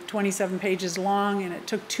 327 pages long, and it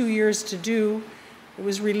took 2 years to do. It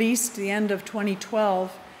was released the end of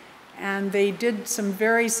 2012, and they did some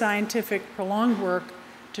very scientific, prolonged work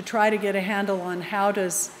to try to get a handle on how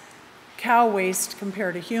does cow waste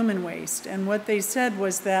compare to human waste. And what they said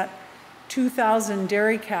was that 2,000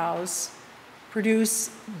 dairy cows produce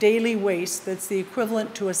daily waste that's the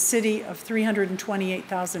equivalent to a city of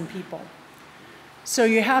 328,000 people. So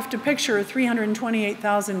you have to picture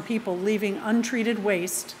 328,000 people leaving untreated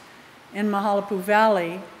waste in Mahalapu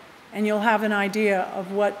Valley, and you'll have an idea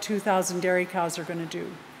of what 2,000 dairy cows are going to do.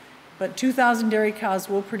 But 2,000 dairy cows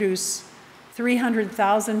will produce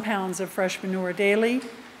 300,000 pounds of fresh manure daily,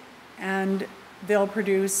 and they'll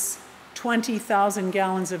produce 20,000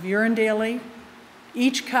 gallons of urine daily.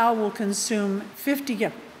 Each cow will consume 50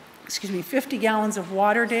 gallons of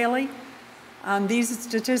water daily. These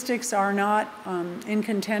statistics are not in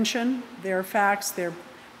contention. They're facts. They're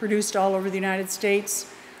produced all over the United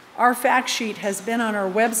States. Our fact sheet has been on our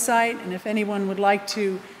website, and if anyone would like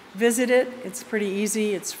to visit it, it's pretty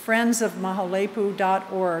easy. It's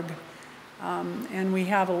friendsofmahalepu.org, and we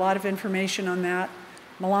have a lot of information on that.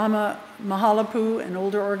 Malama Mahalapu, an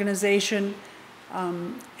older organization,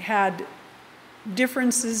 had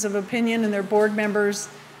differences of opinion in their board members,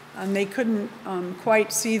 and they couldn't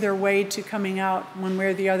quite see their way to coming out one way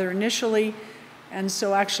or the other initially, and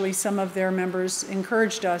so actually some of their members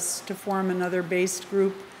encouraged us to form another based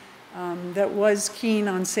group that was keen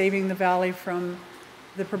on saving the valley from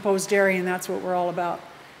the proposed dairy, and that's what we're all about.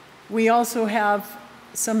 We also have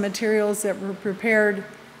some materials that were prepared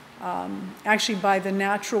actually by the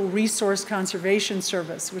Natural Resource Conservation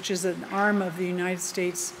Service, which is an arm of the United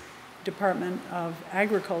States Department of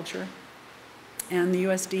Agriculture, and the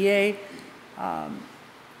USDA,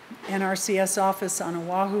 NRCS office on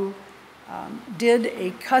Oahu, did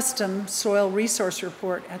a custom soil resource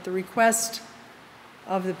report at the request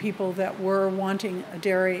of the people that were wanting a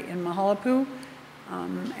dairy in Mahalapu.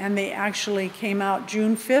 And they actually came out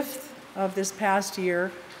June 5th of this past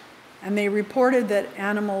year, and they reported that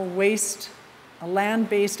animal waste, a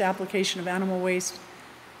land-based application of animal waste,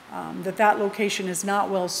 that location is not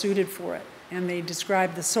well suited for it. And they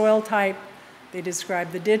described the soil type, they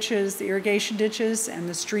described the ditches, the irrigation ditches, and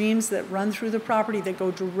the streams that run through the property that go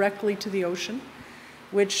directly to the ocean,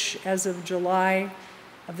 which as of July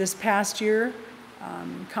of this past year,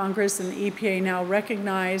 Congress and the EPA now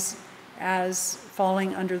recognize as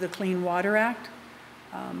falling under the Clean Water Act.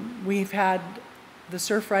 We've had the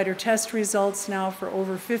Surfrider test results now for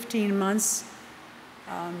over 15 months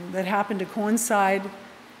that happen to coincide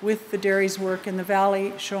with the dairy's work in the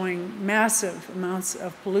valley, showing massive amounts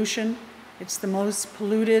of pollution. It's the most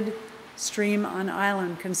polluted stream on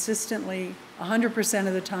island consistently 100%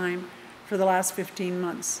 of the time for the last 15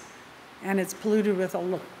 months. And it's polluted with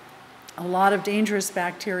a lot of dangerous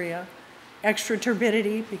bacteria, extra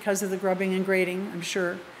turbidity because of the grubbing and grading, I'm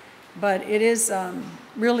sure. But it is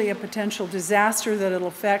really a potential disaster that it'll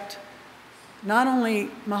affect not only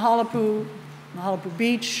Mahaulepu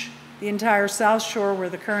Beach, the entire South Shore where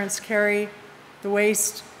the currents carry the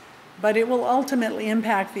waste, but it will ultimately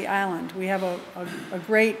impact the island. We have a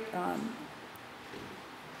great,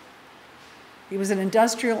 he was an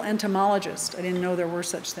industrial entomologist. I didn't know there were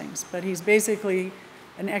such things, but he's basically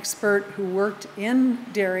an expert who worked in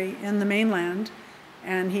dairy in the mainland,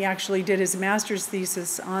 and he actually did his master's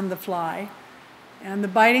thesis on the fly. And the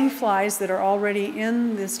biting flies that are already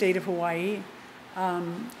in the state of Hawaii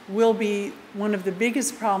will be one of the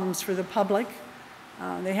biggest problems for the public.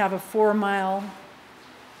 They have a 4-mile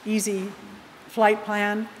easy flight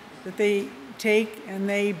plan that they take, and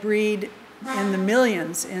they breed in the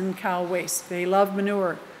millions in cow waste. They love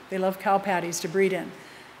manure. They love cow patties to breed in.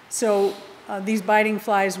 So these biting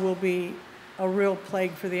flies will be a real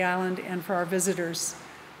plague for the island and for our visitors.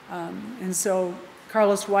 And so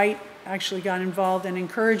Carlos White actually got involved and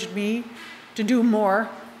encouraged me to do more.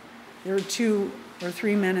 There were 2 or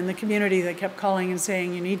 3 men in the community that kept calling and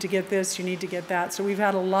saying, you need to get this, you need to get that. So we've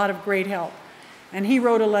had a lot of great help. And he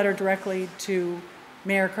wrote a letter directly to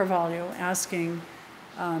Mayor Carvalho asking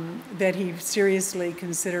that he seriously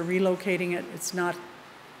consider relocating it. It's not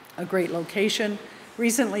a great location.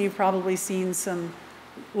 Recently, you've probably seen some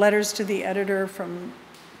letters to the editor from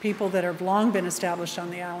people that have long been established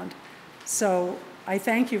on the island. So I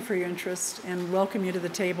thank you for your interest and welcome you to the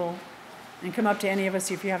table, and come up to any of us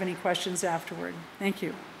if you have any questions afterward. Thank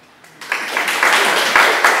you.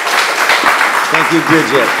 Thank you,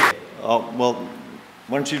 Bridget. Oh, well,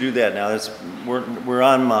 why don't you do that now? We're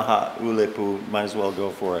on Mahaulepu. Might as well go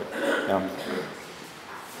for it.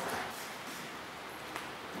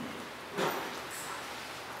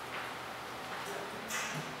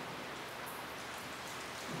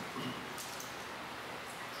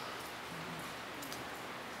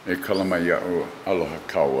 E kalamaia'u aloha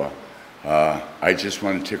Kaua. I just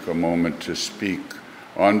want to take a moment to speak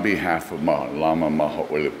on behalf of Lama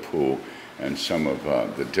Mahaulepu and some of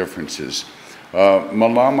the differences.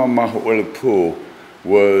 Malama Mahaulepu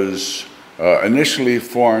was initially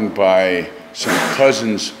formed by some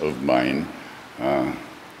cousins of mine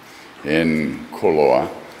in Koloa,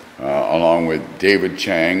 along with David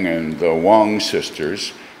Chang and the Wong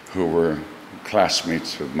sisters, who were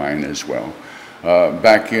classmates of mine as well.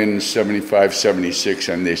 Back in 75, 76,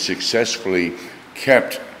 and they successfully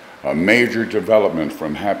kept a major development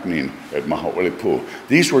from happening at Mahaulepu.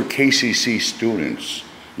 These were KCC students,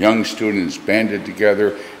 young students banded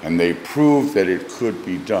together, and they proved that it could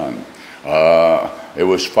be done. It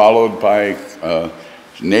was followed by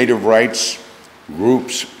native rights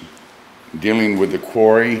groups dealing with the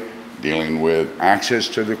quarry, dealing with access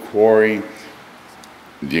to the quarry,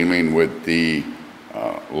 dealing with the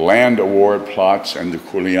land award plots and the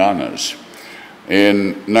kuleanas.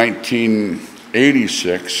 In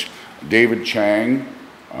 1986, David Chang,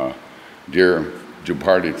 dear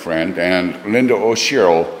departed friend, and Linda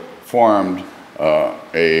O'Shearl formed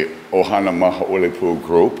a Ohana Mahaulepu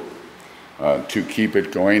group to keep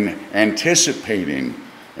it going, anticipating,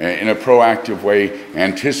 in a proactive way,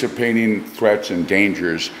 anticipating threats and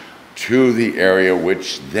dangers to the area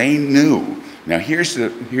which they knew. Now here's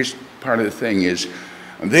part of the thing is,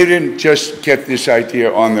 they didn't just get this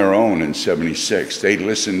idea on their own in 76. They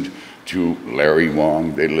listened to Larry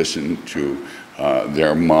Wong. They listened to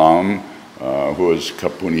their mom, who was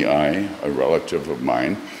Kapuni Ai, a relative of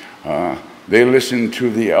mine. They listened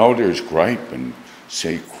to the elders gripe and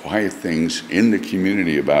say quiet things in the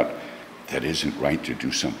community about that isn't right to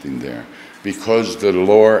do something there. Because the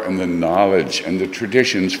lore and the knowledge and the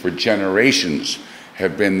traditions for generations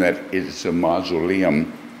have been that it's a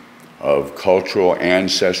mausoleum of cultural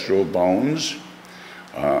ancestral bones.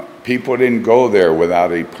 People didn't go there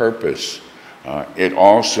without a purpose. It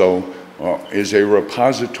also is a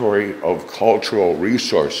repository of cultural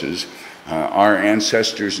resources. Our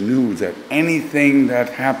ancestors knew that anything that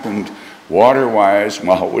happened water-wise,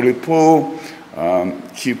 Mahaulepu,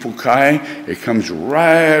 Kipukai, it comes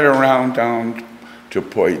right around down to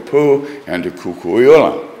Poipu and to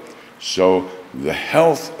Kukui'ula. So the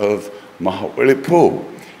health of Mahaulepu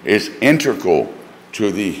is integral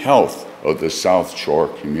to the health of the South Shore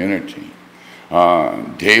community.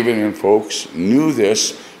 David and folks knew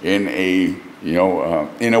this in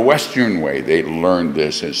a Western way. They learned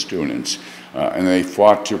this as students, and they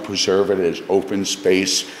fought to preserve it as open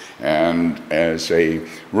space and as a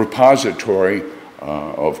repository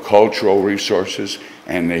of cultural resources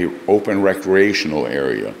and an open recreational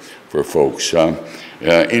area for folks.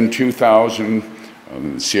 In 2000,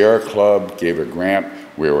 the Sierra Club gave a grant.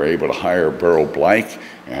 We were able to hire Beryl Blake,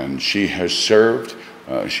 and she has served.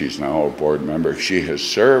 She's now a board member. She has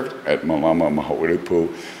served at Malama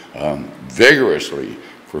Mahualipu vigorously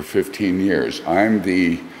for 15 years. I'm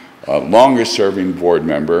the longest serving board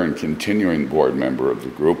member and continuing board member of the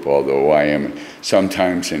group, although I am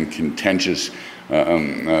sometimes in contentious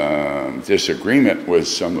disagreement with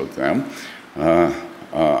some of them.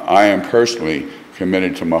 I am personally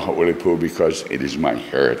committed to Mahualipu because it is my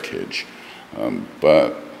heritage.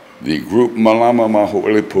 But the group Malama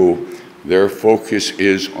Mahualipu, their focus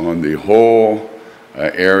is on the whole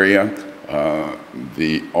area,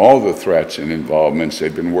 all the threats and involvements.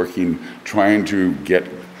 They've been working, trying to get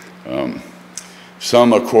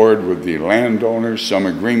some accord with the landowners, some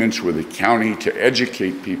agreements with the county to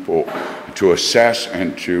educate people, to assess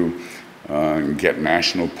and to get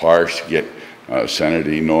national parks, get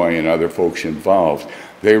Senator Inouye and other folks involved.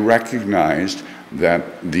 They recognized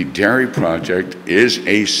that the dairy project is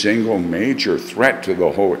a single major threat to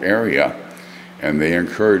the whole area, and they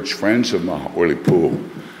encourage Friends of Mahualipu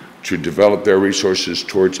to develop their resources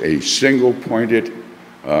towards a single-pointed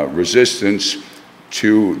resistance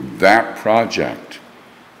to that project.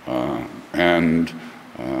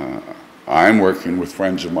 I'm working with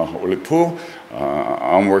Friends of Mahualipu.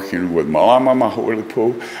 I'm working with Malama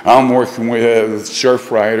Mahualipu. I'm working with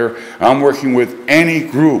Surf Rider. I'm working with any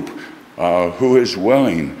group who is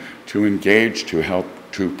willing to engage to help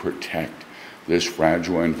to protect this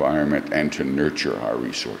fragile environment and to nurture our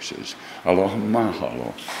resources. Aloha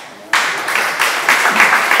mahalo.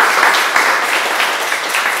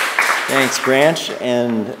 Thanks, Branch.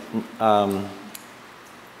 And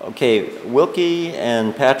okay, Wilkie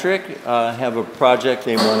and Patrick have a project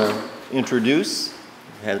they want to introduce.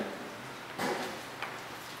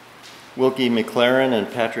 Wilkie McLaren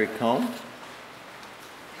and Patrick Cohn.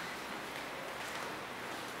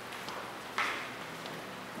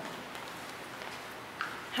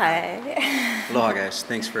 Hi. Aloha guys,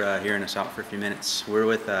 thanks for hearing us out for a few minutes. We're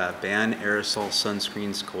with Ban Aerosol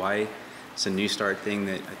Sunscreens Kauai. It's a new start thing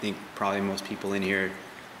that I think probably most people in here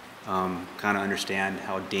kind of understand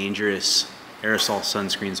how dangerous aerosol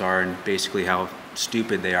sunscreens are and basically how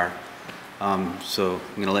stupid they are. So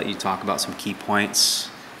I'm going to let you talk about some key points.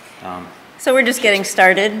 So we're just getting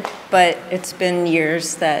started, but it's been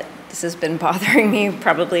years that this has been bothering me,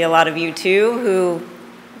 probably a lot of you too, who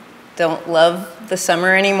don't love the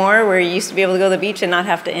summer anymore, where you used to be able to go to the beach and not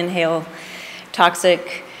have to inhale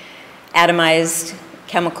toxic, atomized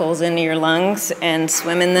chemicals into your lungs and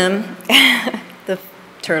swim in them. The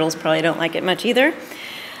turtles probably don't like it much either.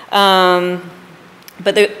 But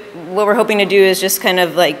what we're hoping to do is just kind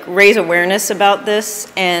of like raise awareness about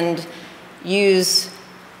this and use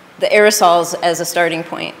the aerosols as a starting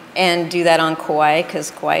point and do that on Kauai,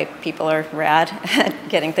 because Kauai people are rad at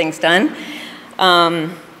getting things done.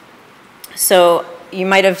 So you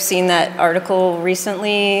might have seen that article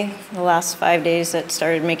recently, the last 5 days, that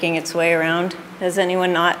started making its way around. Has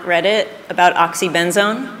anyone not read it, about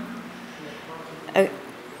oxybenzone? I'm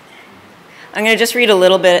going to just read a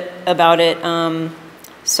little bit about it.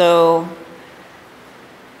 So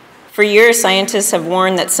for years, scientists have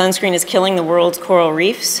warned that sunscreen is killing the world's coral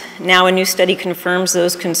reefs. Now a new study confirms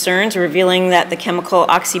those concerns, revealing that the chemical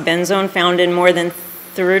oxybenzone found in more than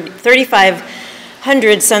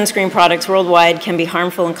 3,500 sunscreen products worldwide can be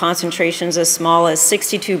harmful in concentrations as small as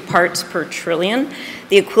 62 parts per trillion,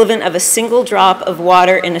 the equivalent of a single drop of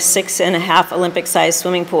water in a 6.5 Olympic-sized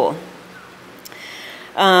swimming pool.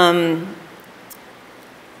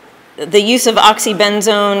 The use of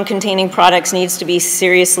oxybenzone-containing products needs to be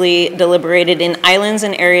seriously deliberated in islands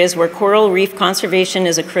and areas where coral reef conservation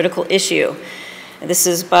is a critical issue. This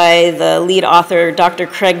is by the lead author, Dr.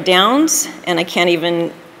 Craig Downs, and I can't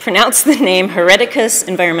even pronounce the name, Hereticus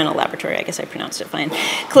Environmental Laboratory, I guess I pronounced it fine,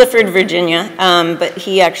 Clifford, Virginia, but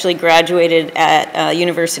he actually graduated at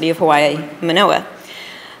University of Hawaii, Manoa.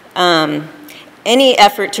 Any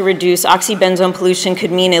effort to reduce oxybenzone pollution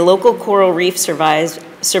could mean a local coral reef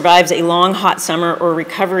survives a long, hot summer or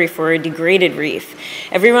recovery for a degraded reef.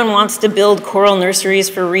 Everyone wants to build coral nurseries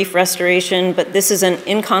for reef restoration, but this is an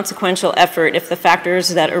inconsequential effort if the factors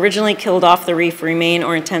that originally killed off the reef remain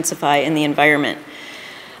or intensify in the environment.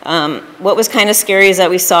 What was kind of scary is that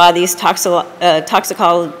we saw these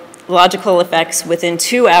physiological effects within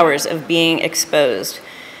 2 hours of being exposed.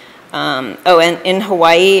 And in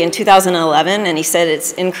Hawaii in 2011, and he said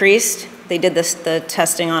it's increased. They did the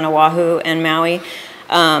testing on Oahu and Maui.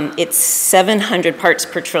 It's 700 parts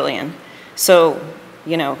per trillion. So,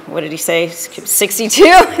 you know, what did he say? 62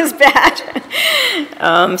 is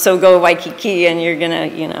bad. So go Waikiki and you're gonna,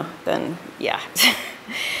 you know, then, yeah.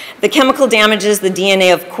 The chemical damages the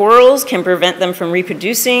DNA of corals, can prevent them from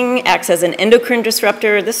reproducing, acts as an endocrine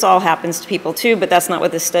disruptor. This all happens to people too, but that's not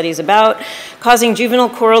what this study is about. Causing juvenile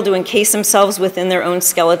coral to encase themselves within their own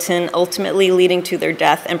skeleton, ultimately leading to their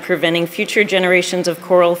death and preventing future generations of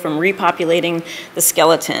coral from repopulating the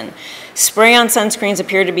skeleton. Spray-on sunscreens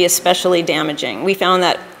appear to be especially damaging. We found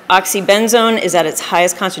that oxybenzone is at its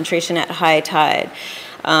highest concentration at high tide.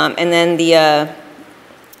 And then the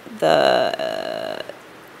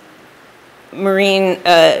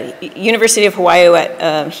University of Hawaii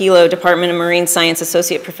at Hilo Department of Marine Science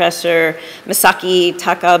Associate Professor Misaki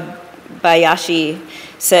Takabayashi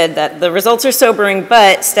said that the results are sobering,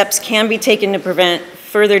 but steps can be taken to prevent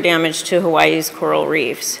further damage to Hawaii's coral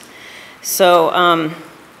reefs. So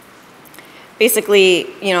basically,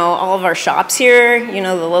 you know, all of our shops here, you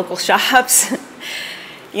know, the local shops,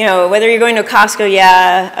 you know, whether you're going to Costco,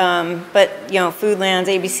 yeah, but, you know, Foodlands,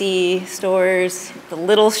 ABC stores, the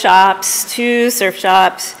little shops, too, surf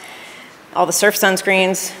shops, all the surf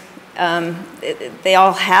sunscreens, they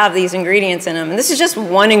all have these ingredients in them. And this is just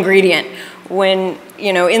one ingredient when,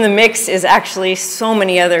 you know, in the mix is actually so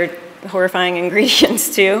many other horrifying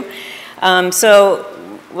ingredients, too. So,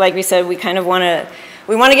 like we said, we kind of want to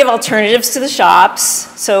give alternatives to the shops,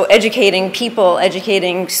 so educating people,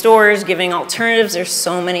 educating stores, giving alternatives. There's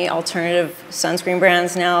so many alternative sunscreen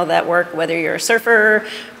brands now that work, whether you're a surfer,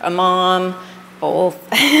 a mom, both.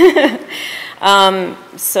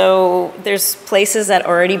 So there's places that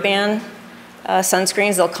already ban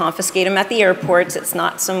sunscreens. They'll confiscate them at the airports. It's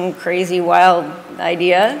not some crazy, wild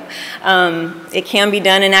idea. It can be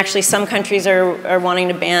done, and actually some countries are wanting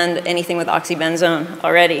to ban anything with oxybenzone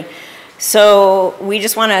already. So we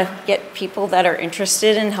just want to get people that are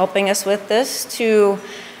interested in helping us with this to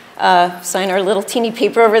sign our little teeny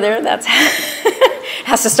paper over there. That's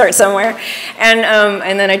has to start somewhere.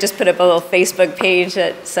 And then I just put up a little Facebook page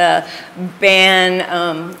that's ban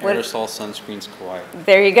aerosol sunscreens Kauai.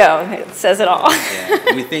 There you go. It says it all.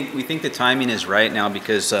 Yeah. We think the timing is right now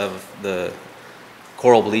because of the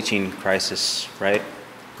coral bleaching crisis, right?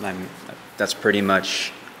 That's pretty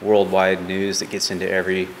much worldwide news that gets into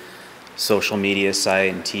every social media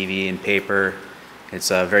site and TV and paper. It's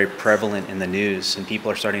very prevalent in the news, and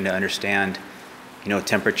people are starting to understand, you know,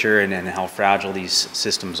 temperature and how fragile these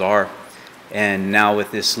systems are. And now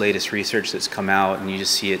with this latest research that's come out, and you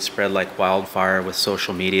just see it spread like wildfire with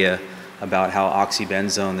social media about how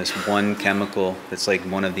oxybenzone, this one chemical that's like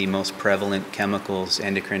one of the most prevalent chemicals,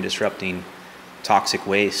 endocrine disrupting toxic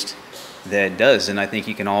waste, that does. And I think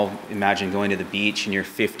you can all imagine going to the beach and you're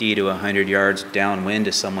 50 to 100 yards downwind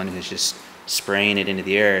to someone who's just spraying it into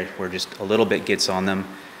the air where just a little bit gets on them.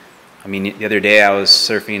 I mean, the other day I was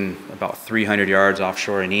surfing about 300 yards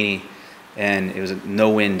offshore in Ini, and it was a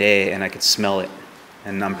no wind day and I could smell it.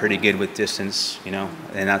 And I'm pretty good with distance, you know,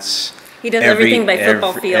 and that's he does everything by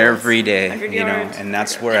football fields every day, you know, and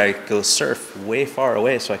that's where I go surf way far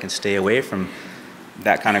away so I can stay away from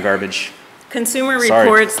that kind of garbage. Consumer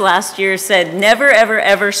Reports last year said never, ever,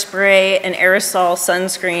 ever spray an aerosol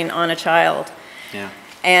sunscreen on a child. Yeah.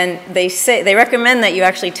 And they recommend that you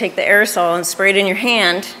actually take the aerosol and spray it in your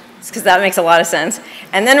hand, because that makes a lot of sense,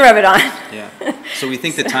 and then rub it on. Yeah. So we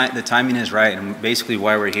think the timing is right, and basically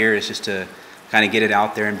why we're here is just to kind of get it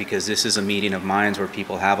out there, and because this is a meeting of minds where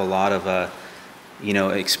people have a lot of you know,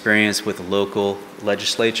 experience with the local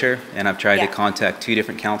legislature, and I've tried to contact 2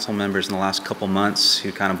 different council members in the last couple months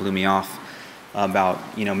who kind of blew me off about,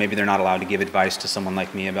 you know, maybe they're not allowed to give advice to someone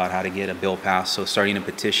like me about how to get a bill passed. So starting a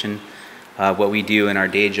petition. What we do in our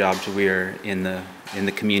day jobs, we are in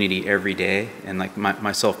the community every day, and like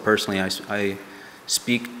myself personally, I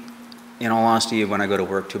speak, in all honesty, when I go to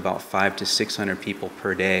work, to about 500 to 600 people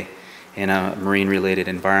per day in a marine-related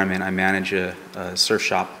environment. I manage a surf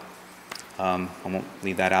shop. I won't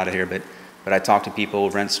leave that out of here, but I talk to people,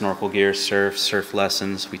 rent snorkel gear, surf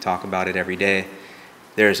lessons. We talk about it every day.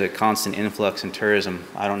 There's a constant influx in tourism.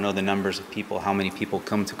 I don't know the numbers of people, how many people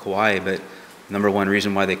come to Kauai, but number one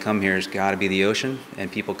reason why they come here has got to be the ocean.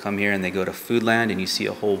 And people come here and they go to Foodland and you see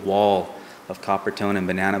a whole wall of copper tone and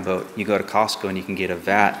banana boat. You go to Costco and you can get a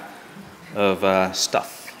vat of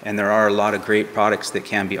stuff. And there are a lot of great products that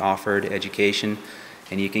can be offered, education.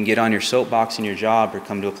 And you can get on your soapbox in your job or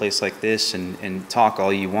come to a place like this and talk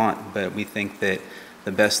all you want. But we think that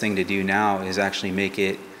the best thing to do now is actually make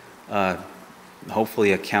it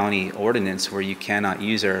hopefully a county ordinance where you cannot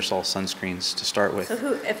use aerosol sunscreens to start with. So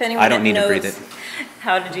who, if anyone I don't need to breathe knows it.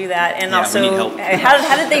 how to do that, and Yeah, we also need help.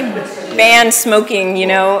 how did they ban smoking, you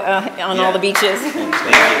know, on all the beaches?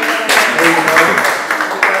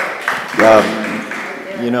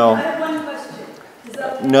 You know,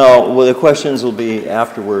 no, well, the questions will be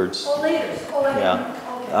afterwards. Oh, later. Yeah.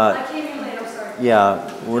 I came in later, sorry.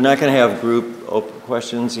 Yeah, we're not going to have group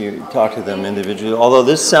questions. You talk to them individually. Although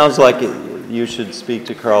this sounds like you should speak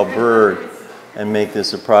to Carl Berg and make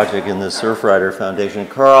this a project in the Surfrider Foundation.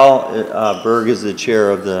 Carl Berg is the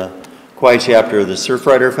chair of the Kauai chapter of the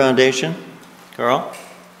Surfrider Foundation. Carl?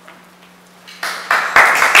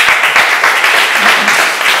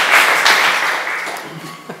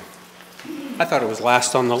 I thought it was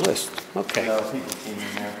last on the list. Okay. No, people came in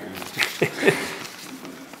after you.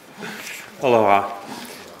 Aloha.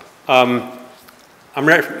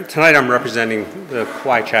 Tonight I'm representing the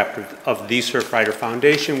Kauai chapter of the Surfrider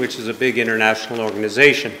Foundation, which is a big international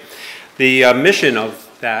organization. The mission of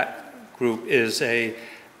that group is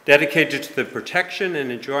dedicated to the protection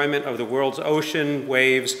and enjoyment of the world's ocean,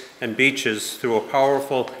 waves, and beaches through a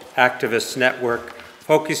powerful activist network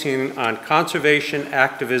focusing on conservation,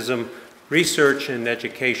 activism, research, and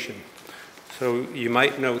education. So you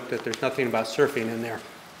might note that there's nothing about surfing in there.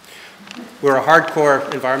 We're a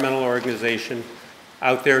hardcore environmental organization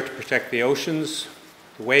out there to protect the oceans,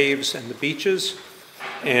 the waves, and the beaches.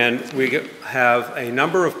 And we have a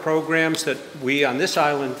number of programs that we on this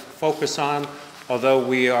island focus on, although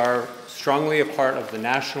we are strongly a part of the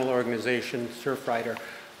national organization, Surfrider,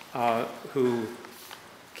 who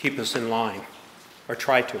keep us in line, or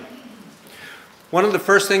try to. One of the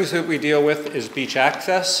first things that we deal with is beach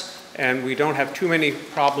access, and we don't have too many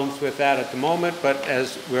problems with that at the moment, but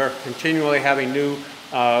as we're continually having new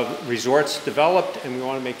resorts developed, and we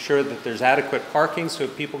want to make sure that there's adequate parking so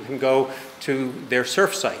people can go to their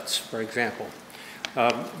surf sites, for example.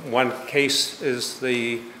 One case is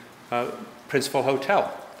the Principal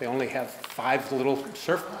Hotel. They only have 5 little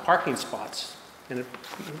surf parking spots, and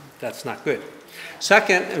that's not good.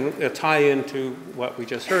 Second, and a tie into what we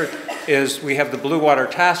just heard, is we have the Blue Water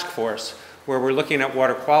Task Force, where we're looking at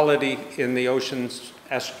water quality in the oceans,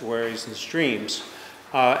 estuaries, and streams.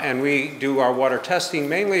 And we do our water testing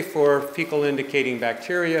mainly for fecal indicating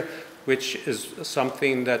bacteria, which is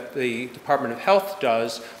something that the Department of Health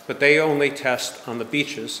does, but they only test on the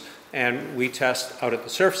beaches. And we test out at the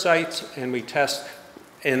surf sites, and we test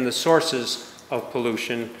in the sources of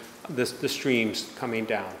pollution, the streams coming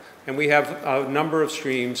down. And we have a number of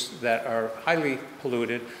streams that are highly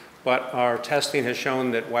polluted, but our testing has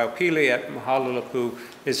shown that Waiopili at Mahalalapu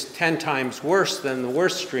is 10 times worse than the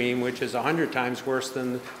worst stream, which is 100 times worse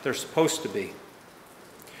than they're supposed to be.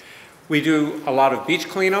 We do a lot of beach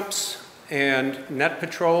cleanups and net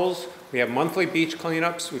patrols. We have monthly beach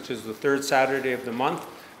cleanups, which is the 3rd Saturday of the month.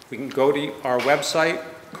 We can go to our website,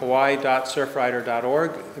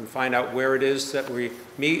 kauai.surfrider.org, and find out where it is that we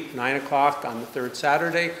meet, 9 o'clock on the 3rd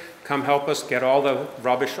Saturday. Come help us get all the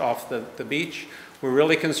rubbish off the beach. We're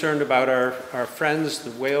really concerned about our friends,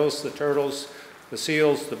 the whales, the turtles, the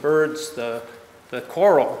seals, the birds, the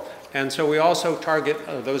coral. And so we also target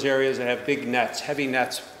those areas that have big nets, heavy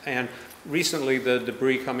nets, and recently the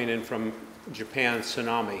debris coming in from Japan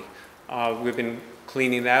tsunami. We've been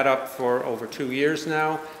cleaning that up for over 2 years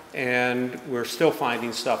now, and we're still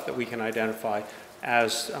finding stuff that we can identify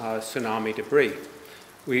as tsunami debris.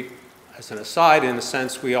 As an aside, in a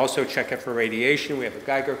sense, we also check it for radiation. We have a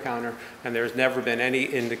Geiger counter, and there's never been any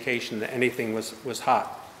indication that anything was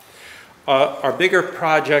hot. Our bigger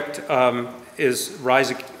project is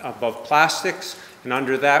Rise Above Plastics, and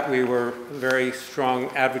under that we were very strong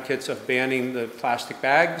advocates of banning the plastic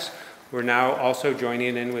bags. We're now also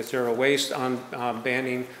joining in with Zero Waste on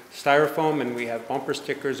banning styrofoam, and we have bumper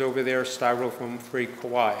stickers over there, Styrofoam-Free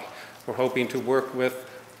Kauai. We're hoping to work with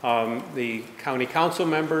the county council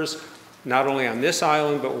members, not only on this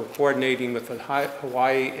island, but we're coordinating with the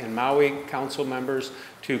Hawaii and Maui council members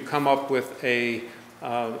to come up with a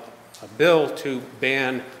bill to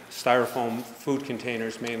ban styrofoam food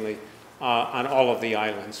containers mainly on all of the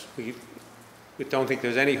islands. We don't think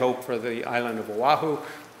there's any hope for the island of Oahu,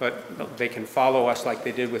 but they can follow us like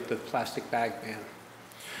they did with the plastic bag ban.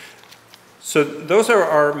 So those are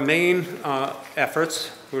our main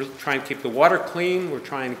efforts. We're trying to keep the water clean. We're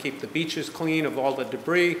trying to keep the beaches clean of all the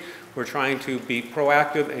debris. We're trying to be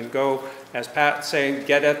proactive and go, as Pat's saying,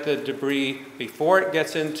 get at the debris before it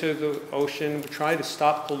gets into the ocean. We try to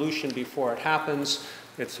stop pollution before it happens.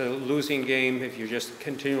 It's a losing game if you're just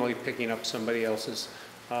continually picking up somebody else's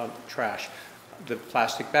trash. The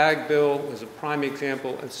plastic bag bill is a prime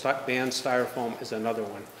example, and banned styrofoam is another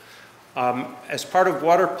one. As part of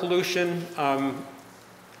water pollution,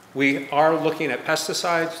 we are looking at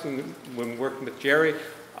pesticides when working with Jerry,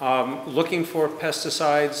 looking for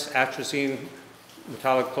pesticides, atrazine,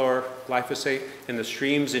 metolachlor, glyphosate in the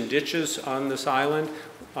streams and ditches on this island.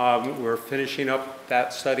 We're finishing up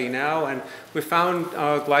that study now, and we found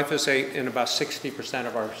glyphosate in about 60%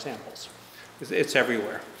 of our samples. It's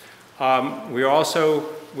everywhere. We're also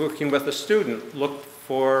working with a student, looked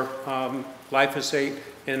for glyphosate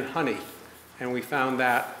in honey, and we found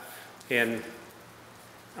that in,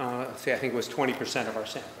 I think it was 20% of our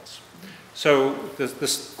samples. So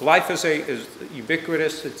this glyphosate is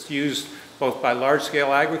ubiquitous. It's used both by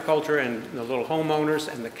large-scale agriculture and the little homeowners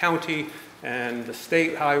and the county and the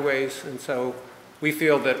state highways, and so we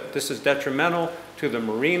feel that this is detrimental to the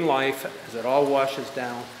marine life as it all washes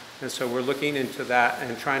down, and so we're looking into that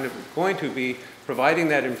and going to be providing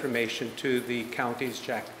that information to the county's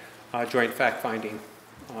joint fact-finding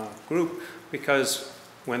group, because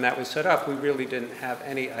when that was set up, we really didn't have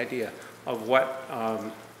any idea of what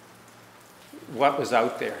was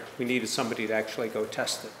out there. We needed somebody to actually go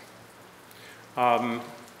test it. I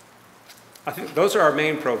think those are our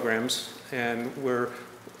main programs, and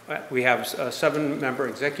we have a 7-member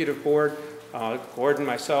executive board. Gordon,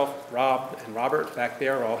 myself, Rob, and Robert back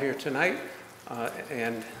there are all here tonight.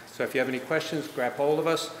 And so if you have any questions, grab hold of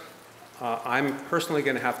us. I'm personally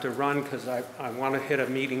going to have to run because I want to hit a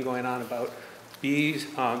meeting going on about bees.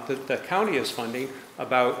 The county is funding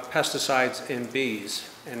about pesticides in bees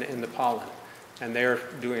and in the pollen. And they're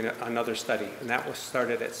doing another study. And that was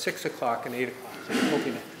started at 6 o'clock and 8 o'clock. So I'm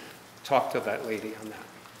hoping to talk to that lady on that.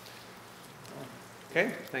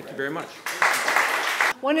 Okay, thank you very much.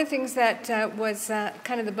 One of the things that was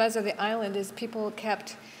kind of the buzz of the island is people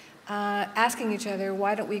kept asking each other,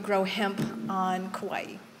 why don't we grow hemp on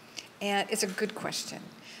Kauai? And it's a good question.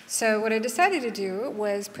 So what I decided to do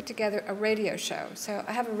was put together a radio show. So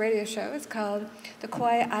I have a radio show. It's called the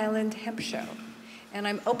Kauai Island Hemp Show. And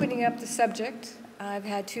I'm opening up the subject. I've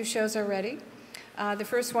had 2 shows already. The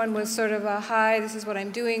first one was sort of a, hi, this is what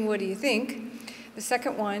I'm doing, what do you think? The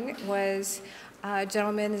second one was a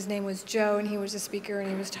gentleman, his name was Joe, and he was a speaker, and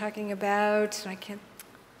he was talking about,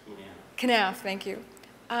 Kanaf, thank you.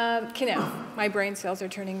 Kanaf, my brain cells are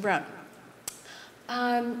turning brown.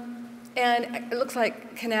 And it looks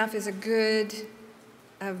like Kanaf is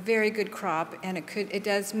a very good crop, and it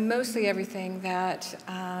does mostly everything that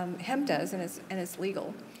hemp does, and it's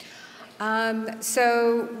legal.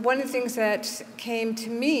 So one of the things that came to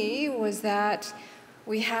me was that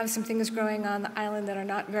we have some things growing on the island that are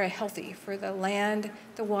not very healthy for the land,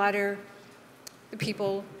 the water, the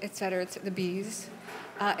people, et cetera, the bees,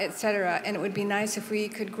 et cetera. And it would be nice if we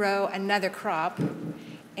could grow another crop,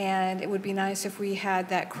 and it would be nice if we had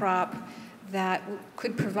that crop that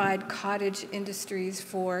could provide cottage industries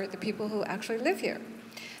for the people who actually live here.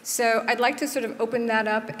 So I'd like to sort of open that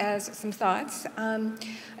up as some thoughts.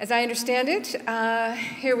 As I understand it,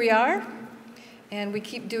 here we are, and we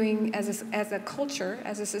keep doing, as a culture,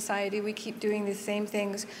 as a society, we keep doing the same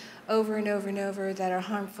things over and over and over that are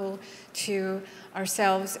harmful to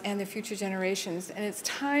ourselves and the future generations. And it's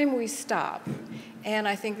time we stop. And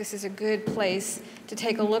I think this is a good place to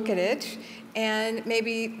take a look at it and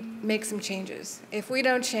maybe make some changes. If we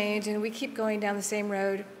don't change and we keep going down the same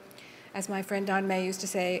road, as my friend Don May used to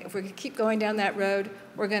say, if we keep going down that road,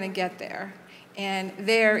 we're going to get there. And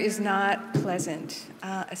there is not pleasant,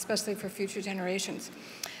 especially for future generations.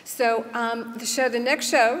 So the next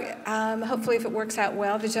show, hopefully if it works out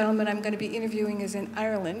well, the gentleman I'm going to be interviewing is in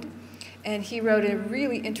Ireland, and he wrote a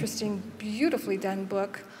really interesting, beautifully done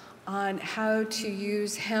book on how to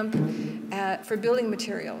use hemp for building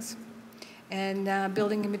materials. And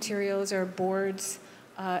building materials are boards,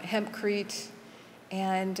 hempcrete,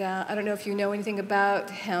 and I don't know if you know anything about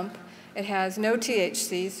hemp. It has no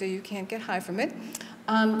THC, so you can't get high from it.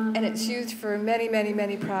 And it's used for many, many,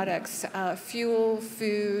 many products. Fuel,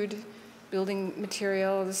 food, building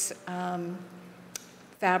materials,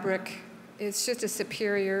 fabric. It's just a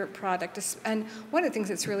superior product. And one of the things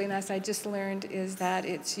that's really nice I just learned is that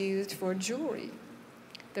it's used for jewelry.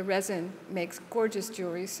 The resin makes gorgeous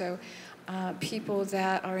jewelry, so people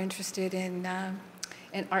that are interested in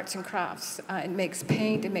arts and crafts. It makes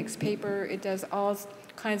paint, it makes paper, it does all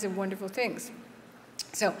kinds of wonderful things.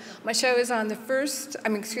 So my show is on the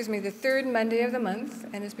third Monday of the month,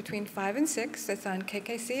 and it's between 5 and 6. That's on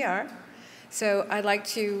KKCR. So I'd like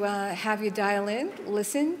to have you dial in,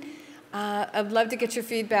 listen. I'd love to get your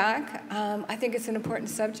feedback. I think it's an important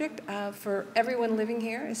subject for everyone living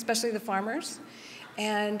here, especially the farmers.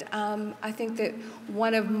 And I think that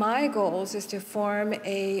one of my goals is to form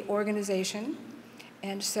an organization.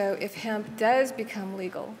 And so if hemp does become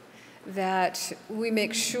legal, that we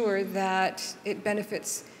make sure that it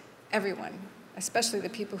benefits everyone, especially the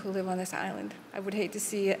people who live on this island. I would hate to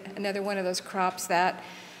see another one of those crops that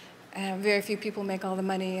very few people make all the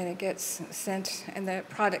money and it gets sent and the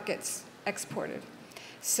product gets exported.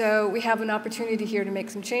 So we have an opportunity here to make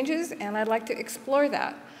some changes, and I'd like to explore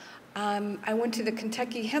that. I went to the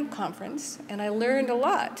Kentucky Hemp Conference and I learned a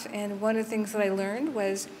lot, and one of the things that I learned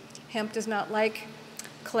was hemp does not like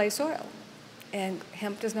clay soil, and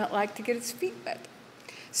hemp does not like to get its feet wet.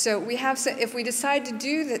 So we have some, if we decide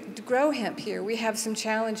to grow hemp here, we have some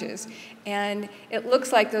challenges, and it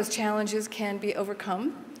looks like those challenges can be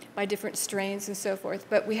overcome by different strains and so forth,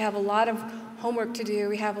 but we have a lot of homework to do,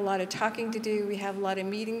 we have a lot of talking to do, we have a lot of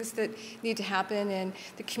meetings that need to happen, and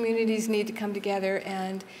the communities need to come together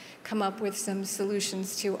and come up with some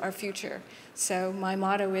solutions to our future. So my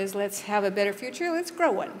motto is, let's have a better future, let's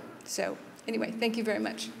grow one. So anyway, thank you very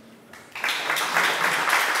much.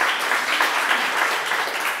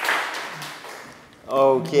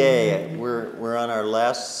 Okay, we're on our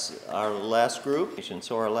last group.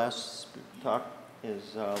 So our last talk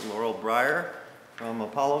is Laurel Breyer from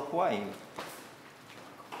Apollo, Kauai.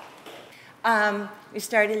 We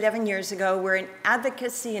started 11 years ago. We're an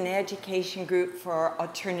advocacy and education group for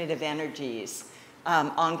alternative energies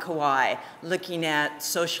on Kauai, looking at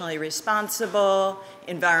socially responsible,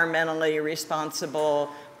 environmentally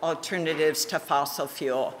responsible alternatives to fossil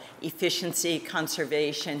fuel, efficiency,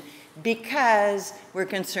 conservation, because we're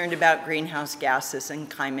concerned about greenhouse gases and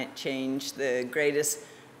climate change, the greatest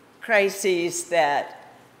crises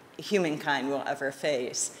that humankind will ever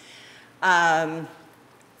face. From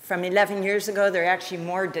 11 years ago, there are actually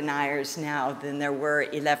more deniers now than there were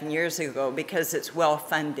 11 years ago because it's well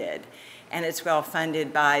funded. And it's well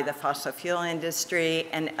funded by the fossil fuel industry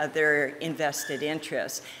and other invested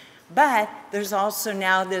interests. But there's also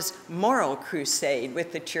now this moral crusade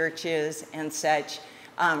with the churches and such,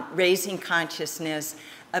 raising consciousness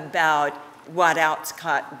about what else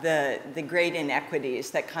the great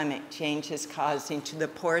inequities that climate change is causing to the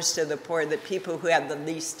poorest of the poor, the people who have the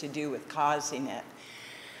least to do with causing it.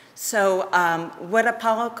 So what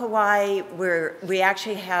Apollo Kauai, we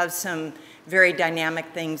actually have some very dynamic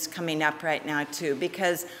things coming up right now too,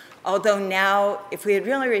 because although now, if we had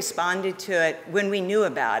really responded to it when we knew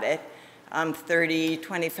about it 30,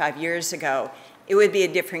 25 years ago, it would be a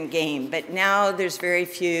different game. But now there's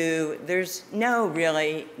there's no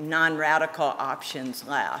really non-radical options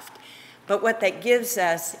left. But what that gives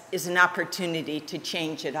us is an opportunity to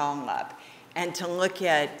change it all up and to look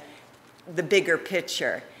at the bigger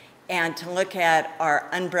picture and to look at our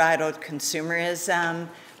unbridled consumerism,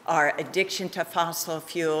 our addiction to fossil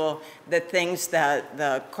fuel, the things that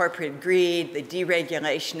the corporate greed, the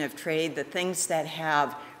deregulation of trade, the things that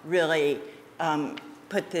have really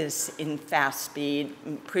put this in fast speed,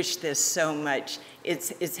 pushed this so much.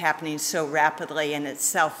 It's happening so rapidly and it's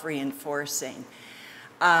self-reinforcing.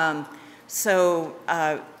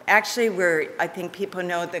 Actually, I think people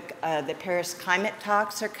know that the Paris climate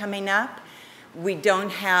talks are coming up. We don't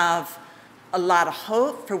have a lot of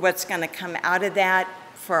hope for what's going to come out of that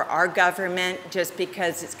for our government, just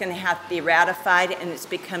because it's going to have to be ratified and it's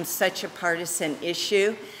become such a partisan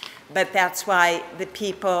issue. But that's why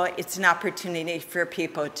it's an opportunity for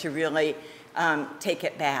people to really take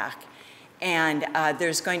it back. And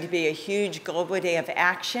there's going to be a huge global day of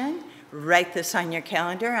action. Write this on your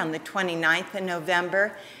calendar on the 29th of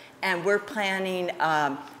November. And we're planning,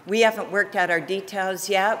 we haven't worked out our details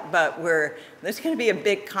yet, but there's going to be a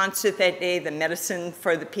big concert that day, the Medicine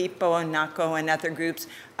for the People and NACO and other groups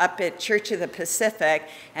up at Church of the Pacific.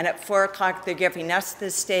 And at 4 o'clock, they're giving us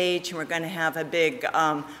the stage, and we're going to have a big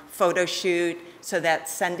photo shoot. So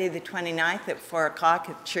that's Sunday the 29th at 4 o'clock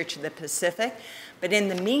at Church of the Pacific. But in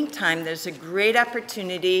the meantime, there's a great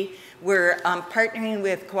opportunity. We're partnering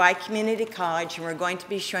with Kauai Community College, and we're going to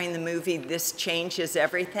be showing the movie This Changes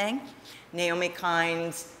Everything, Naomi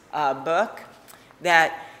Klein's book,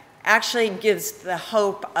 that actually gives the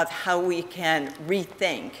hope of how we can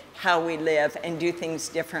rethink how we live and do things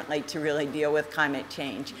differently to really deal with climate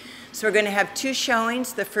change. So we're going to have 2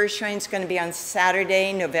 showings. The first showing is going to be on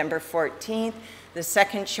Saturday, November 14th. The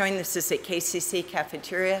second showing, this is at KCC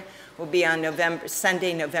Cafeteria, will be on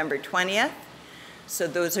Sunday, November 20th. So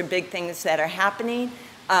those are big things that are happening.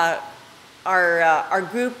 Our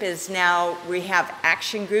group is now, we have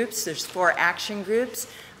action groups. There's 4 action groups.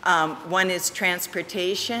 One is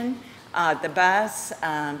transportation, the bus.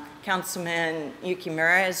 Councilman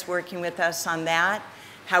Yukimura is working with us on that,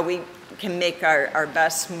 how we can make our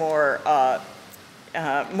bus more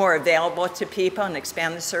available to people and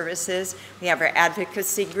expand the services. We have our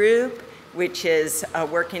advocacy group, which is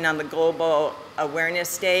working on the Global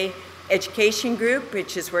Awareness Day education group,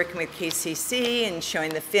 which is working with KCC and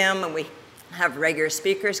showing the film, and we have regular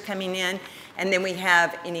speakers coming in. And then we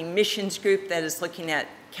have an emissions group that is looking at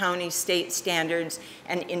county, state standards,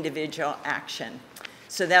 and individual action.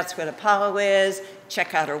 So that's what Apollo is.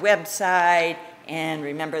 Check out our website, and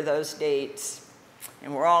remember those dates.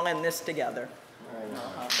 And we're all in this together.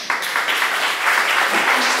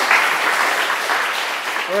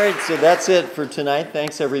 All right, so that's it for tonight.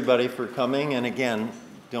 Thanks everybody for coming. And again,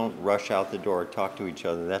 don't rush out the door. Talk to each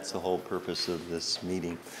other. That's the whole purpose of this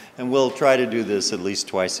meeting. And we'll try to do this at least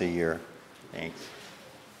twice a year. Thanks.